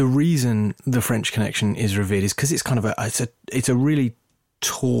 The reason the French Connection is revered is because it's kind of it's a really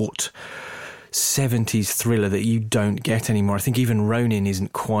taut 70s thriller that you don't get anymore. I think even Ronin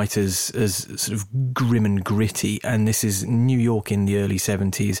isn't quite as sort of grim and gritty, and this is New York in the early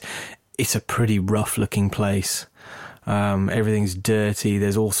 70s. It's a pretty rough looking place. Everything's dirty.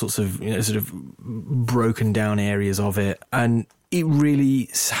 There's all sorts of sort of broken down areas of it, and it really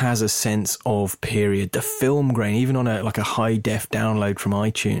has a sense of period. The film grain, even on a high def download from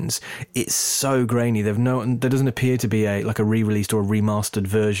iTunes, it's so grainy. There doesn't appear to be a re-released or a remastered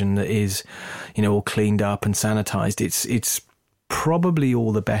version that is, all cleaned up and sanitized. It's probably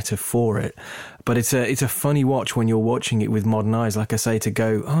all the better for it. But it's a funny watch when you're watching it with modern eyes, like I say, to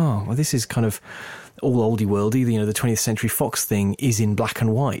go, oh, well, this is kind of all oldie worldy. The 20th Century Fox thing is in black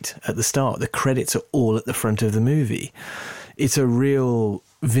and white at the start. The credits are all at the front of the movie. It's a real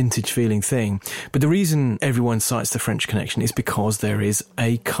vintage feeling thing. But the reason everyone cites the French Connection is because there is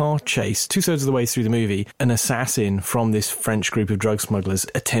a car chase. 2/3 of the way through the movie, an assassin from this French group of drug smugglers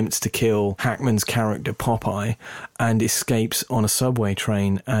attempts to kill Hackman's character Popeye and escapes on a subway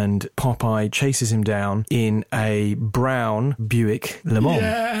train, and Popeye chases him down in a brown Buick Le Mans.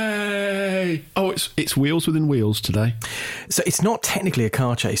 Yay! Oh, it's wheels within wheels today. So it's not technically a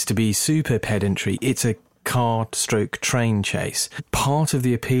car chase, to be super pedantry. It's a car/train chase. Part of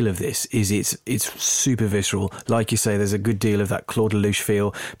the appeal of this is it's super visceral. Like you say, there's a good deal of that Claude Lelouch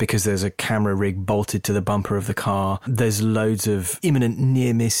feel because there's a camera rig bolted to the bumper of the car. There's loads of imminent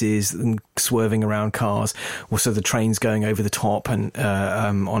near misses and swerving around cars. Also, the train's going over the top and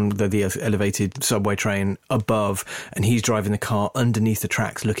on the elevated subway train above, and he's driving the car underneath the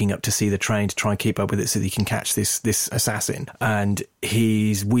tracks, looking up to see the train to try and keep up with it so that he can catch this assassin. And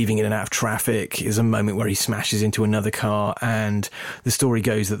he's weaving in and out of traffic. There's a moment where he smashes into another car, and the story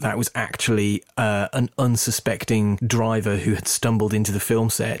goes that was actually an unsuspecting driver who had stumbled into the film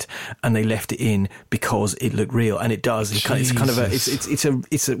set, and they left it in because it looked real, and it does. It's kind of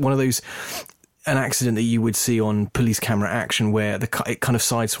it's one of those an accident that you would see on police camera action where it kind of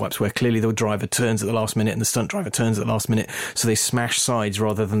sideswipes, where clearly the driver turns at the last minute and the stunt driver turns at the last minute. So they smash sides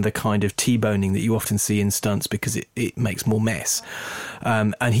rather than the kind of T-boning that you often see in stunts because it makes more mess.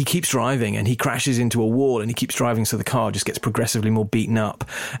 And he keeps driving and he crashes into a wall and he keeps driving, so the car just gets progressively more beaten up.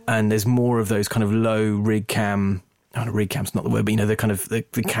 And there's more of those kind of low rig cam's not the word, but the kind of the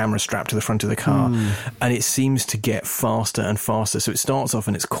camera strapped to the front of the car, and it seems to get faster and faster. So it starts off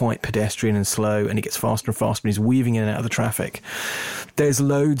and it's quite pedestrian and slow, and it gets faster and faster, and he's weaving in and out of the traffic. There's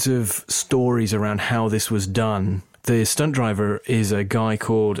loads of stories around how this was done. The stunt driver is a guy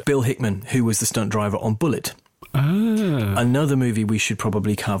called Bill Hickman, who was the stunt driver on Bullitt. Another movie we should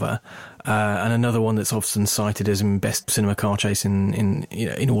probably cover, and another one that's often cited as best cinema car chase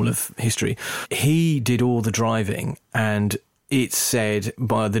in all of history. He did all the driving, and it's said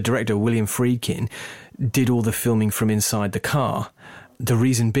by the director William Friedkin did all the filming from inside the car. The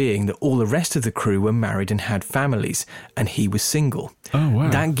reason being that all the rest of the crew were married and had families, and he was single. Oh, wow.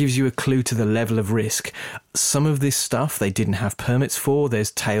 That gives you a clue to the level of risk. Some of this stuff they didn't have permits for.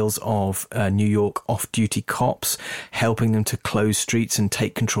 There's tales of New York off-duty cops helping them to close streets and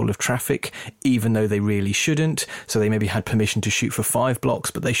take control of traffic, even though they really shouldn't. So they maybe had permission to shoot for 5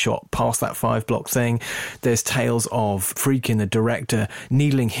 blocks, but they shot past that 5-block thing. There's tales of Friedkin, the director,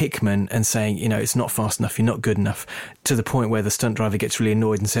 needling Hickman and saying, it's not fast enough, you're not good enough, to the point where the stunt driver gets really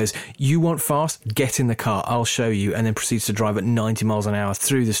annoyed and says, you want fast? Get in the car, I'll show you, and then proceeds to drive at 90 miles an hour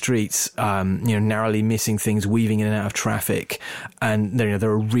through the streets, narrowly missing things, weaving in and out of traffic, and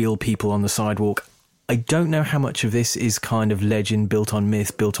there are real people on the sidewalk. I don't know how much of this is kind of legend built on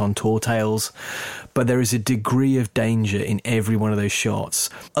myth, built on tall tales, but there is a degree of danger in every one of those shots.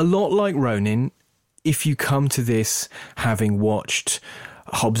 A lot like Ronin, if you come to this having watched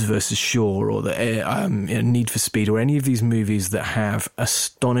Hobbs versus Shaw or the Need for Speed or any of these movies that have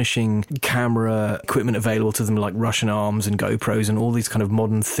astonishing camera equipment available to them, like Russian arms and GoPros and all these kind of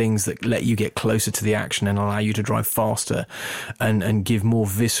modern things that let you get closer to the action and allow you to drive faster and give more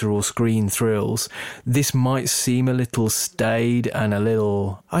visceral screen thrills, this might seem a little staid and a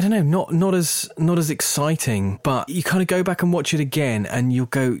little, I don't know, not as exciting. But you kind of go back and watch it again and you'll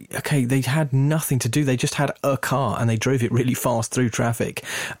go, okay, they had nothing to do. They just had a car and they drove it really fast through traffic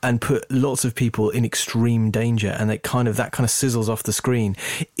and put lots of people in extreme danger, and that kind of sizzles off the screen.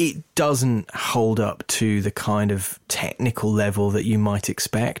 It doesn't hold up to the kind of technical level that you might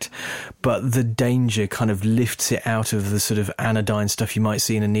expect, but the danger kind of lifts it out of the sort of anodyne stuff you might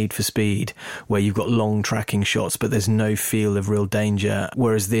see in a Need for Speed, where you've got long tracking shots but there's no feel of real danger,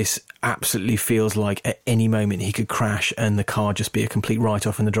 whereas this absolutely feels like at any moment he could crash and the car just be a complete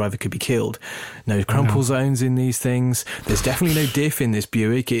write-off and the driver could be killed. No crumple zones in these things. There's definitely no diff in this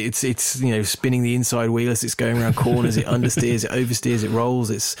Buick. It's spinning the inside wheel as it's going around corners. It understeers, it oversteers, it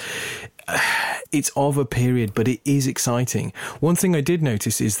rolls. It's of a period, but it is exciting. One thing I did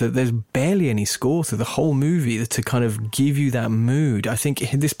notice is that there's barely any score to the whole movie to kind of give you that mood. I think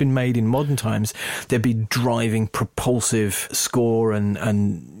had this been made in modern times, there'd be driving, propulsive score and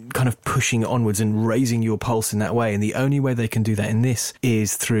kind of pushing onwards and raising your pulse in that way. And the only way they can do that in this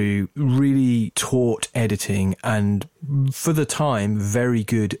is through really taut editing and, for the time, very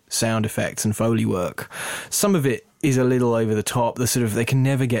good sound effects and Foley work. Some of it is a little over the top. They can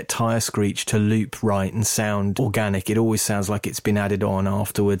never get tire screech to loop right and sound organic. It always sounds like it's been added on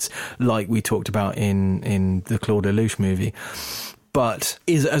afterwards, like we talked about in the Claude Lelouch movie. But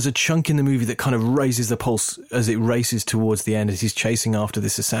as a chunk in the movie that kind of raises the pulse as it races towards the end as he's chasing after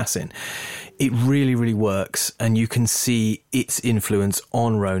this assassin, it really, really works. And you can see its influence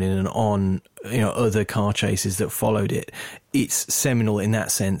on Ronin and on other car chases that followed it. It's seminal in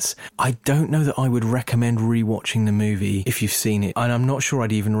that sense. I don't know that I would recommend rewatching the movie if you've seen it. And I'm not sure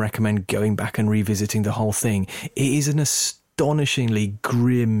I'd even recommend going back and revisiting the whole thing. It is an astonishingly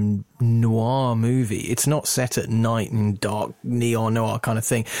grim noir movie. It's not set at night in dark neon noir kind of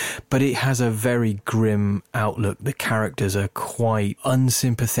thing, but it has a very grim outlook. The characters are quite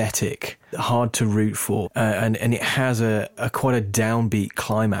unsympathetic, hard to root for, and it has a quite a downbeat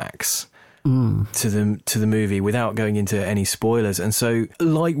climax to the movie without going into any spoilers. And so,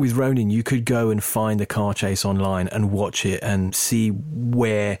 like with Ronin, you could go and find the car chase online and watch it and see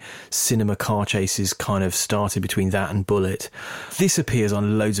where cinema car chases kind of started between that and Bullitt. This appears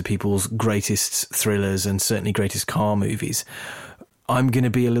on loads of people's greatest thrillers and certainly greatest car movies. I'm going to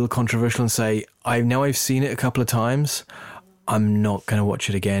be a little controversial and say I've seen it a couple of times. I'm not going to watch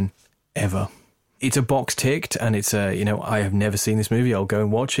it again ever. it's a box ticked, and it's a, I have never seen this movie. I'll go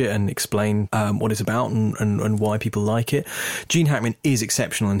and watch it and explain what it's about and why people like it. Gene Hackman is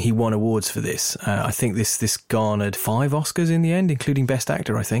exceptional, and he won awards for this. I think this garnered 5 Oscars in the end, including Best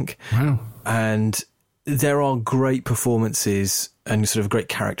Actor, I think. Wow. And there are great performances and sort of great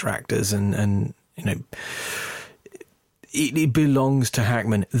character actors, and it belongs to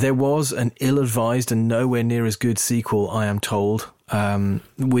Hackman. There was an ill-advised and nowhere near as good sequel, I am told,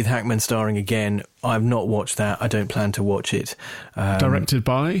 with Hackman starring again. I've not watched that. I don't plan to watch it. Directed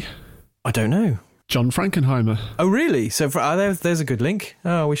by? I don't know. John Frankenheimer. Oh, really? So there's a good link.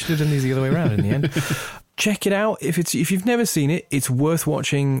 Oh, we should have done these the other way around in the end. Check it out. If you've never seen it, it's worth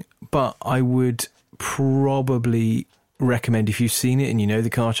watching, but I would probably recommend, if you've seen it and you know the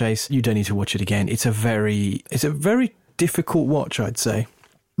car chase, you don't need to watch it again. It's a very difficult watch, I'd say.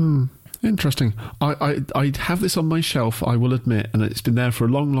 Interesting. I have this on my shelf, I will admit, and it's been there for a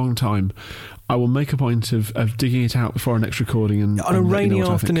long, long time. I will make a point of digging it out before our next recording. And on a rainy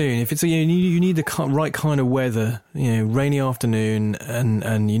afternoon, if it's you need the right kind of weather, rainy afternoon,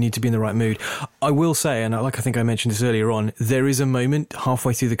 and you need to be in the right mood. I will say, and I think I mentioned this earlier on, there is a moment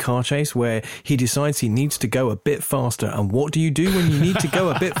halfway through the car chase where he decides he needs to go a bit faster. And what do you do when you need to go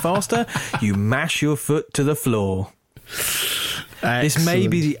a bit faster? You mash your foot to the floor. Excellent. This may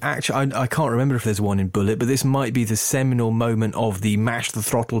be the actual... I can't remember if there's one in Bullet, but this might be the seminal moment of the mash the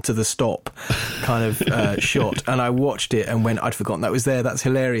throttle to the stop kind of shot. And I watched it and went, I'd forgotten that was there. That's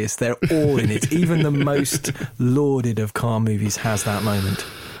hilarious. They're all in it. Even the most lauded of car movies has that moment.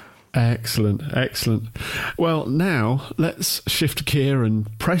 Excellent. Well, now let's shift gear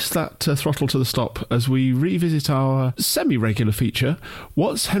and press that throttle to the stop as we revisit our semi-regular feature,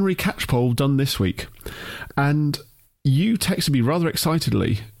 What's Henry Catchpole Done This Week? And you texted me rather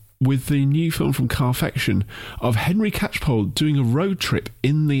excitedly with the new film from Carfection of Henry Catchpole doing a road trip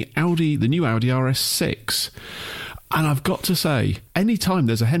in the new Audi RS6. And I've got to say, anytime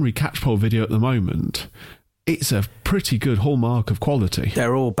there's a Henry Catchpole video at the moment, it's a pretty good hallmark of quality.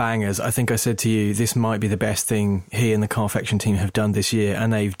 They're all bangers. I think I said to you, this might be the best thing he and the Carfection team have done this year,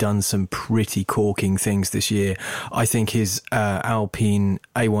 and they've done some pretty corking things this year. I think his Alpine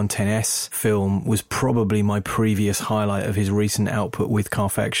A110S film was probably my previous highlight of his recent output with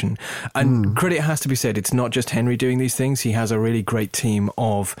Carfection. And credit has to be said, it's not just Henry doing these things. He has a really great team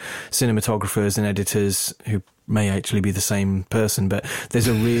of cinematographers and editors who may actually be the same person, but there's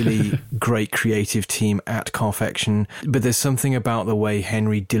a really great creative team at Carfection. But there's something about the way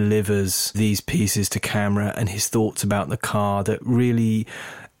Henry delivers these pieces to camera and his thoughts about the car that really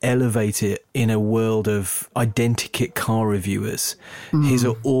elevate it in a world of identikit car reviewers. His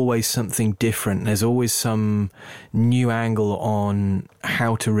are always something different. There's always some new angle on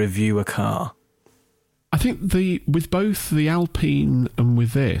how to review a car. I think with both the Alpine and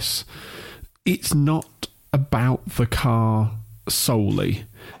with this, it's not about the car solely.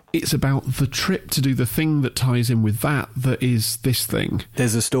 It's about the trip to do the thing that ties in with that is this thing.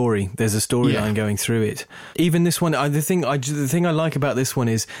 There's a story. There's a storyline going through it. Even this one, the thing I like about this one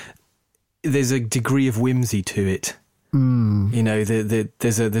is there's a degree of whimsy to it.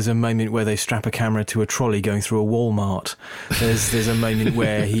 There's a moment where they strap a camera to a trolley going through a Walmart. There's a moment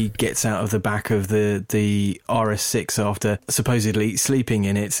where he gets out of the back of the RS6 after supposedly sleeping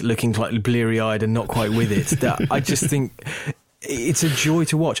in it, looking like bleary-eyed and not quite with it. That I just think it's a joy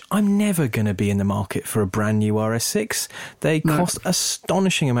to watch. I'm never going to be in the market for a brand new RS6. They cost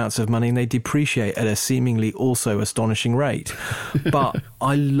astonishing amounts of money and they depreciate at a seemingly also astonishing rate. But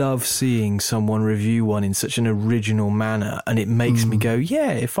I love seeing someone review one in such an original manner, and it makes me go,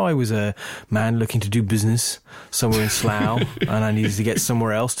 yeah, if I was a man looking to do business somewhere in Slough and I needed to get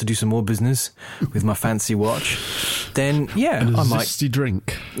somewhere else to do some more business with my fancy watch, then yeah, I might. Zesty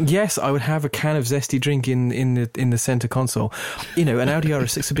drink. Yes, I would have a can of zesty drink in the centre console. An Audi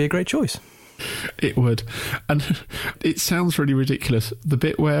RS6 would be a great choice. It would. And it sounds really ridiculous. The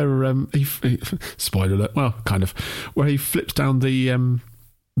bit where he spoiler alert, well, kind of, where he flips down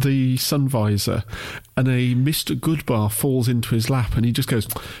the sun visor and a Mr. Goodbar falls into his lap and he just goes,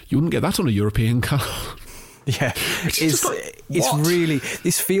 you wouldn't get that on a European car. Yeah, it's really,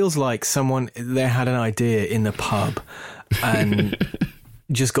 this feels like they had an idea in the pub and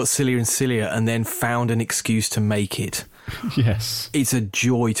just got sillier and sillier and then found an excuse to make it. Yes. It's a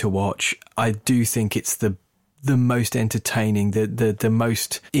joy to watch. I do think it's the most entertaining, the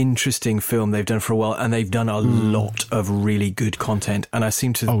most interesting film they've done for a while, and they've done a lot of really good content. And I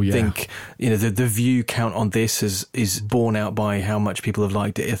seem to think, the view count on this is borne out by how much people have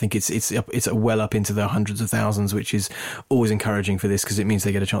liked it. I think it's well up into the hundreds of thousands, which is always encouraging for this because it means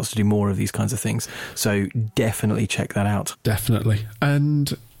they get a chance to do more of these kinds of things. So definitely check that out. Definitely.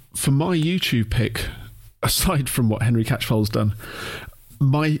 And for my YouTube pick, aside from what Henry Catchpole's done,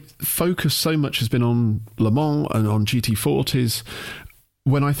 my focus so much has been on Le Mans and on GT40s.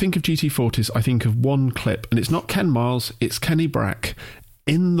 When I think of GT40s, I think of one clip, and it's not Ken Miles, it's Kenny Brack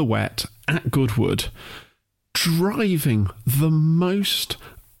in the wet at Goodwood, driving the most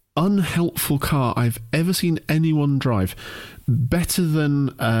unhelpful car I've ever seen anyone drive. Better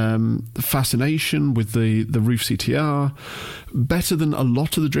than Fascination with the Roof CTR, better than a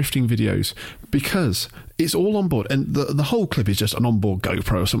lot of the drifting videos, because it's all on board, and the whole clip is just an onboard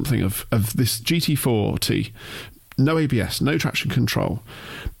GoPro or something of this GT40, no ABS, no traction control,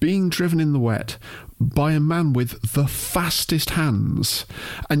 being driven in the wet by a man with the fastest hands,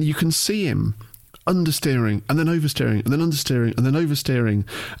 and you can see him understeering and then oversteering and then understeering and then oversteering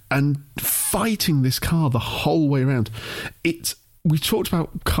and fighting this car the whole way around. We talked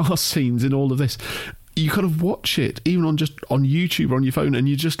about car scenes in all of this. You kind of watch it even on YouTube or on your phone, and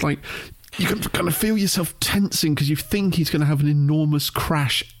you just like, you can kind of feel yourself tensing because you think he's going to have an enormous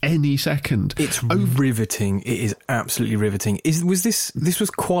crash any second. It's riveting. It is absolutely riveting. This was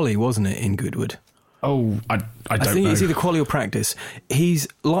quali, wasn't it, in Goodwood? Oh, I don't think know. It's either quali or practice. He's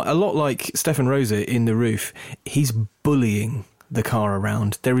a lot like Stefan Rosa in The Roof. He's bullying the car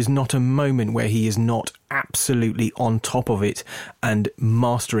around. There is not a moment where he is not absolutely on top of it and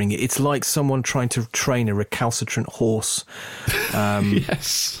mastering it. It's like someone trying to train a recalcitrant horse.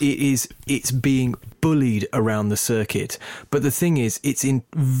 Yes. It's being bullied around the circuit. But the thing is, it's in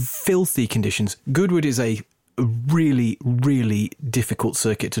filthy conditions. Goodwood is a really, really difficult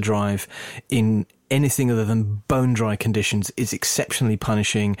circuit to drive in anything other than bone dry conditions. It's exceptionally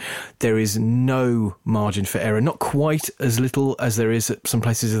punishing. There is no margin for error, not quite as little as there is at some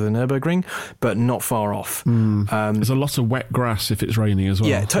places of the Nürburgring, but not far off. There's a lot of wet grass if it's raining as well.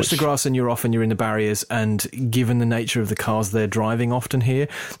 Yeah, touch the grass and you're off and you're in the barriers, and given the nature of the cars they're driving often here,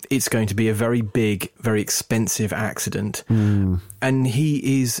 it's going to be a very big, very expensive accident. And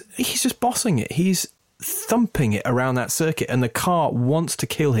he's just bossing it. He's thumping it around that circuit, and the car wants to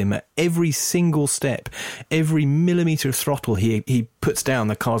kill him at every single step. Every millimetre of throttle he puts down,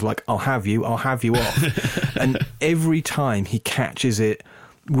 the car's like, I'll have you off. And every time he catches it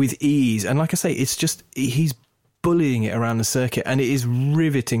with ease, and like I say, it's just, he's bullying it around the circuit, and it is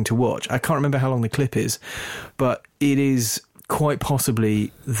riveting to watch. I can't remember how long the clip is, but it is quite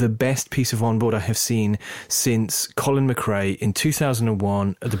possibly the best piece of onboard I have seen since Colin McRae in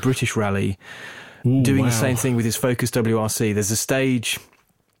 2001 at the British Rally. Doing the same thing with his Focus WRC. There's a stage,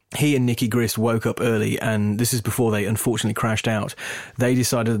 he and Nicky Grist woke up early, and this is before they unfortunately crashed out. They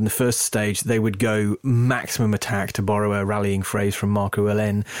decided in the first stage they would go maximum attack, to borrow a rallying phrase from Marco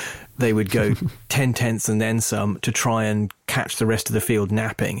Elen. They would go 10 tenths and then some to try and catch the rest of the field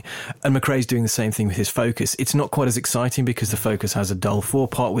napping. And McRae's doing the same thing with his Focus. It's not quite as exciting because the Focus has a dull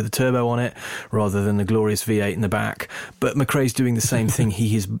four-part with a turbo on it rather than the glorious V8 in the back. But McRae's doing the same thing.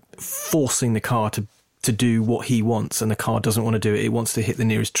 He is forcing the car to do what he wants, and the car doesn't want to do it. It wants to hit the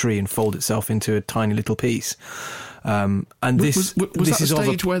nearest tree and fold itself into a tiny little piece. And this was this that is the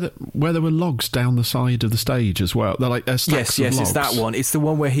stage where there were logs down the side of the stage as well? They're like stacks of logs. It's that one. It's the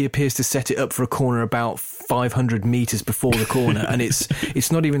one where he appears to set it up for a corner about 500 metres before the corner, and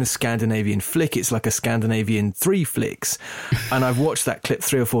it's not even a Scandinavian flick, it's like a Scandinavian 3 flicks. And I've watched that clip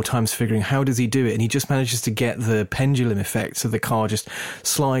 3 or 4 times figuring, how does he do it? And he just manages to get the pendulum effect, so the car just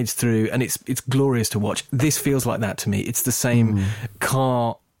slides through, and it's glorious to watch. This feels like that to me. It's the same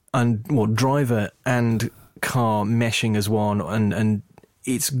car and driver and car meshing as one, and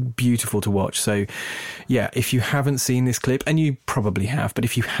it's beautiful to watch. So yeah, if you haven't seen this clip, and you probably have, but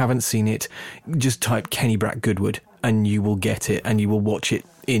if you haven't seen it, just type Kenny Brack Goodwood and you will get it, and you will watch it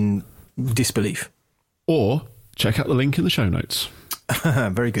in disbelief. Or check out the link in the show notes.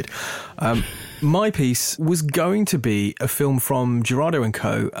 Very good. My piece was going to be a film from Gerardo &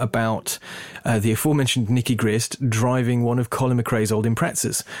 Co. about the aforementioned Nicky Grist driving one of Colin McRae's old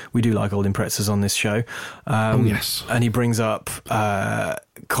Imprezas. We do like old Imprezas on this show. Oh, yes. And he brings up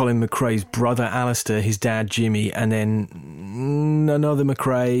Colin McRae's brother Alistair, his dad Jimmy, and then another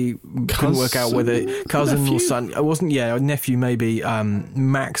McRae. Couldn't work out whether cousin nephew? or son. It wasn't, nephew maybe,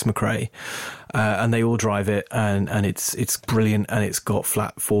 Max McRae. And they all drive it, and it's brilliant, and it's got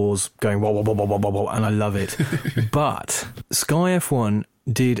flat fours going wah, wah, wah, wah, wah, wah, wah, and I love it. But Sky F1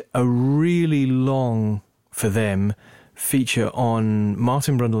 did a really long, for them, feature on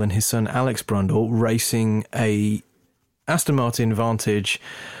Martin Brundle and his son Alex Brundle racing a Aston Martin Vantage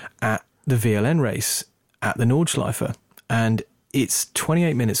at the VLN race at the Nordschleife. And it's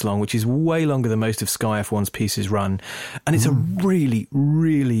 28 minutes long, which is way longer than most of Sky F1's pieces run. And it's a really,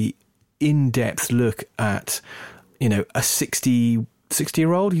 really in-depth look at, a 60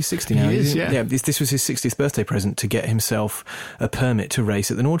 60-year-old? He's 60 now. He is, isn't he? yeah. This was his 60th birthday present to get himself a permit to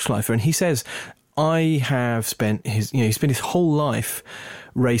race at the Nordschleife. And he says, I have spent he spent his whole life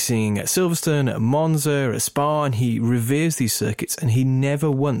racing at Silverstone, at Monza, at Spa, and he reveres these circuits, and he never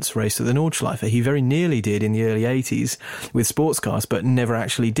once raced at the Nordschleife. He very nearly did in the early 80s with sports cars, but never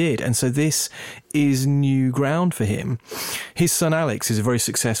actually did. And so this is new ground for him. His son Alex is a very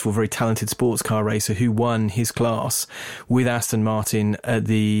successful, very talented sports car racer who won his class with Aston Martin at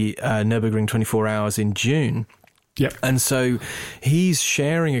the Nürburgring 24 Hours in June. Yep. And so he's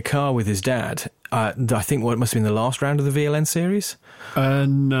sharing a car with his dad. I think it must have been the last round of the VLN series.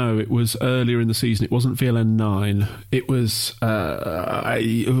 No, it was earlier in the season. It wasn't VLN 9. It was, I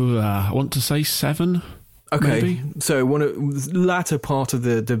want to say 7. Okay, maybe? So latter part of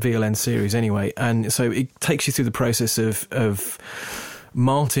the VLN series anyway. And so it takes you through the process of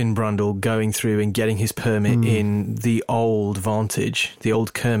Martin Brundle going through and getting his permit in the old Vantage, the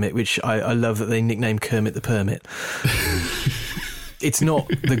old Kermit, which I love that they nicknamed Kermit the Permit. It's not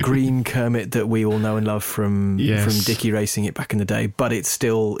the green Kermit that we all know and love from Dickie racing it back in the day, but it's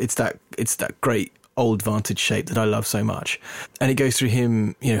that great old Vantage shape that I love so much. And it goes through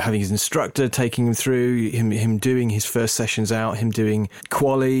him, having his instructor taking him through, him doing his first sessions out, him doing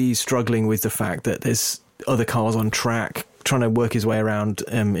quali, struggling with the fact that there's other cars on track, trying to work his way around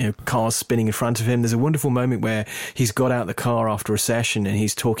cars spinning in front of him. There's a wonderful moment where he's got out the car after a session and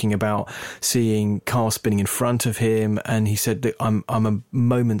he's talking about seeing cars spinning in front of him, and he said that I'm a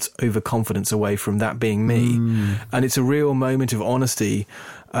moment's overconfidence away from that being me. And it's a real moment of honesty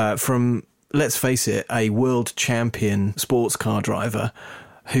from, let's face it, a world champion sports car driver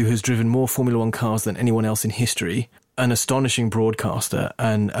who has driven more Formula One cars than anyone else in history, an astonishing broadcaster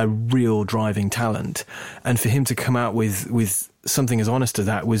and a real driving talent. And for him to come out with something as honest as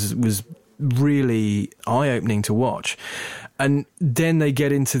that was really eye-opening to watch. And then they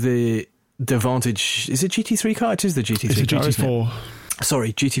get into the Vantage. Is it GT3 car? It is the GT3 it's car. It's a GT4.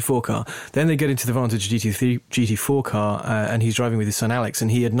 Sorry, GT4 car. Then they get into the Vantage GT4 car, and he's driving with his son Alex, and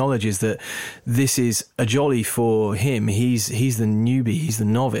he acknowledges that this is a jolly for him. He's the newbie, he's the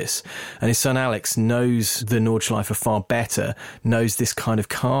novice, and his son Alex knows the Nordschleife far better, knows this kind of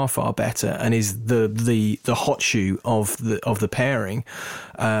car far better, and is the hot shoe of the pairing.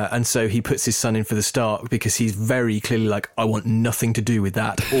 And so he puts his son in for the start because he's very clearly like, I want nothing to do with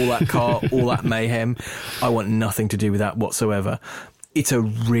that. All that car, all that mayhem, I want nothing to do with that whatsoever. It's a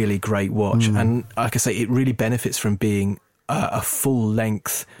really great watch. And like I say, it really benefits from being a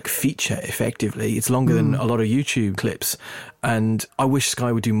full-length feature, effectively. It's longer than a lot of YouTube clips. And I wish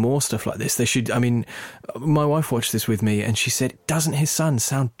Sky would do more stuff like this. They should, my wife watched this with me and she said, doesn't his son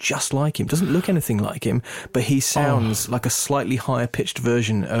sound just like him? Doesn't look anything like him, but he sounds like a slightly higher pitched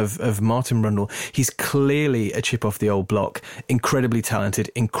version of Martin Brundle. He's clearly a chip off the old block, incredibly talented,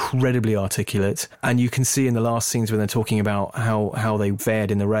 incredibly articulate. And you can see in the last scenes when they're talking about how they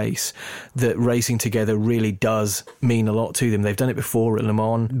fared in the race, that racing together really does mean a lot to them. They've done it before at Le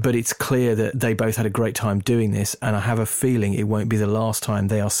Mans, but it's clear that they both had a great time doing this. And I have a feeling it won't be the last time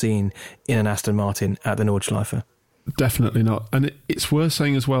they are seen in an Aston Martin at the Nordschleife. Definitely not. And it's worth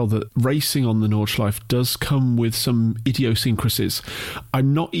saying as well that racing on the Nordschleife does come with some idiosyncrasies.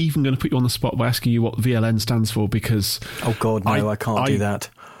 I'm not even going to put you on the spot by asking you what VLN stands for, because... Oh, God, no, I can't do that.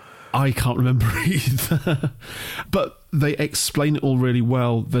 I can't remember either. But they explain it all really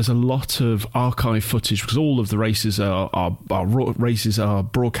well. There's a lot of archive footage because all of the races are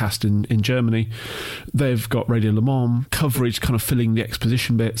broadcast in Germany. They've got Radio Le Mans coverage kind of filling the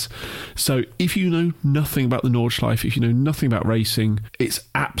exposition bits. So if you know nothing about the Nordschleife, if you know nothing about racing, it's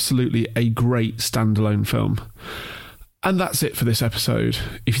absolutely a great standalone film. And that's it for this episode.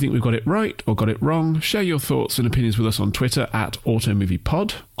 If you think we've got it right or got it wrong, share your thoughts and opinions with us on Twitter at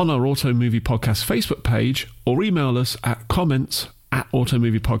AutoMoviePod, on our Auto Movie Podcast Facebook page, or email us at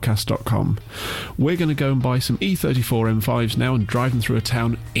comments@automoviepodcast.com. We're going to go and buy some E34 M5s now and drive them through a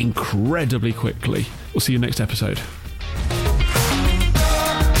town incredibly quickly. We'll see you next episode.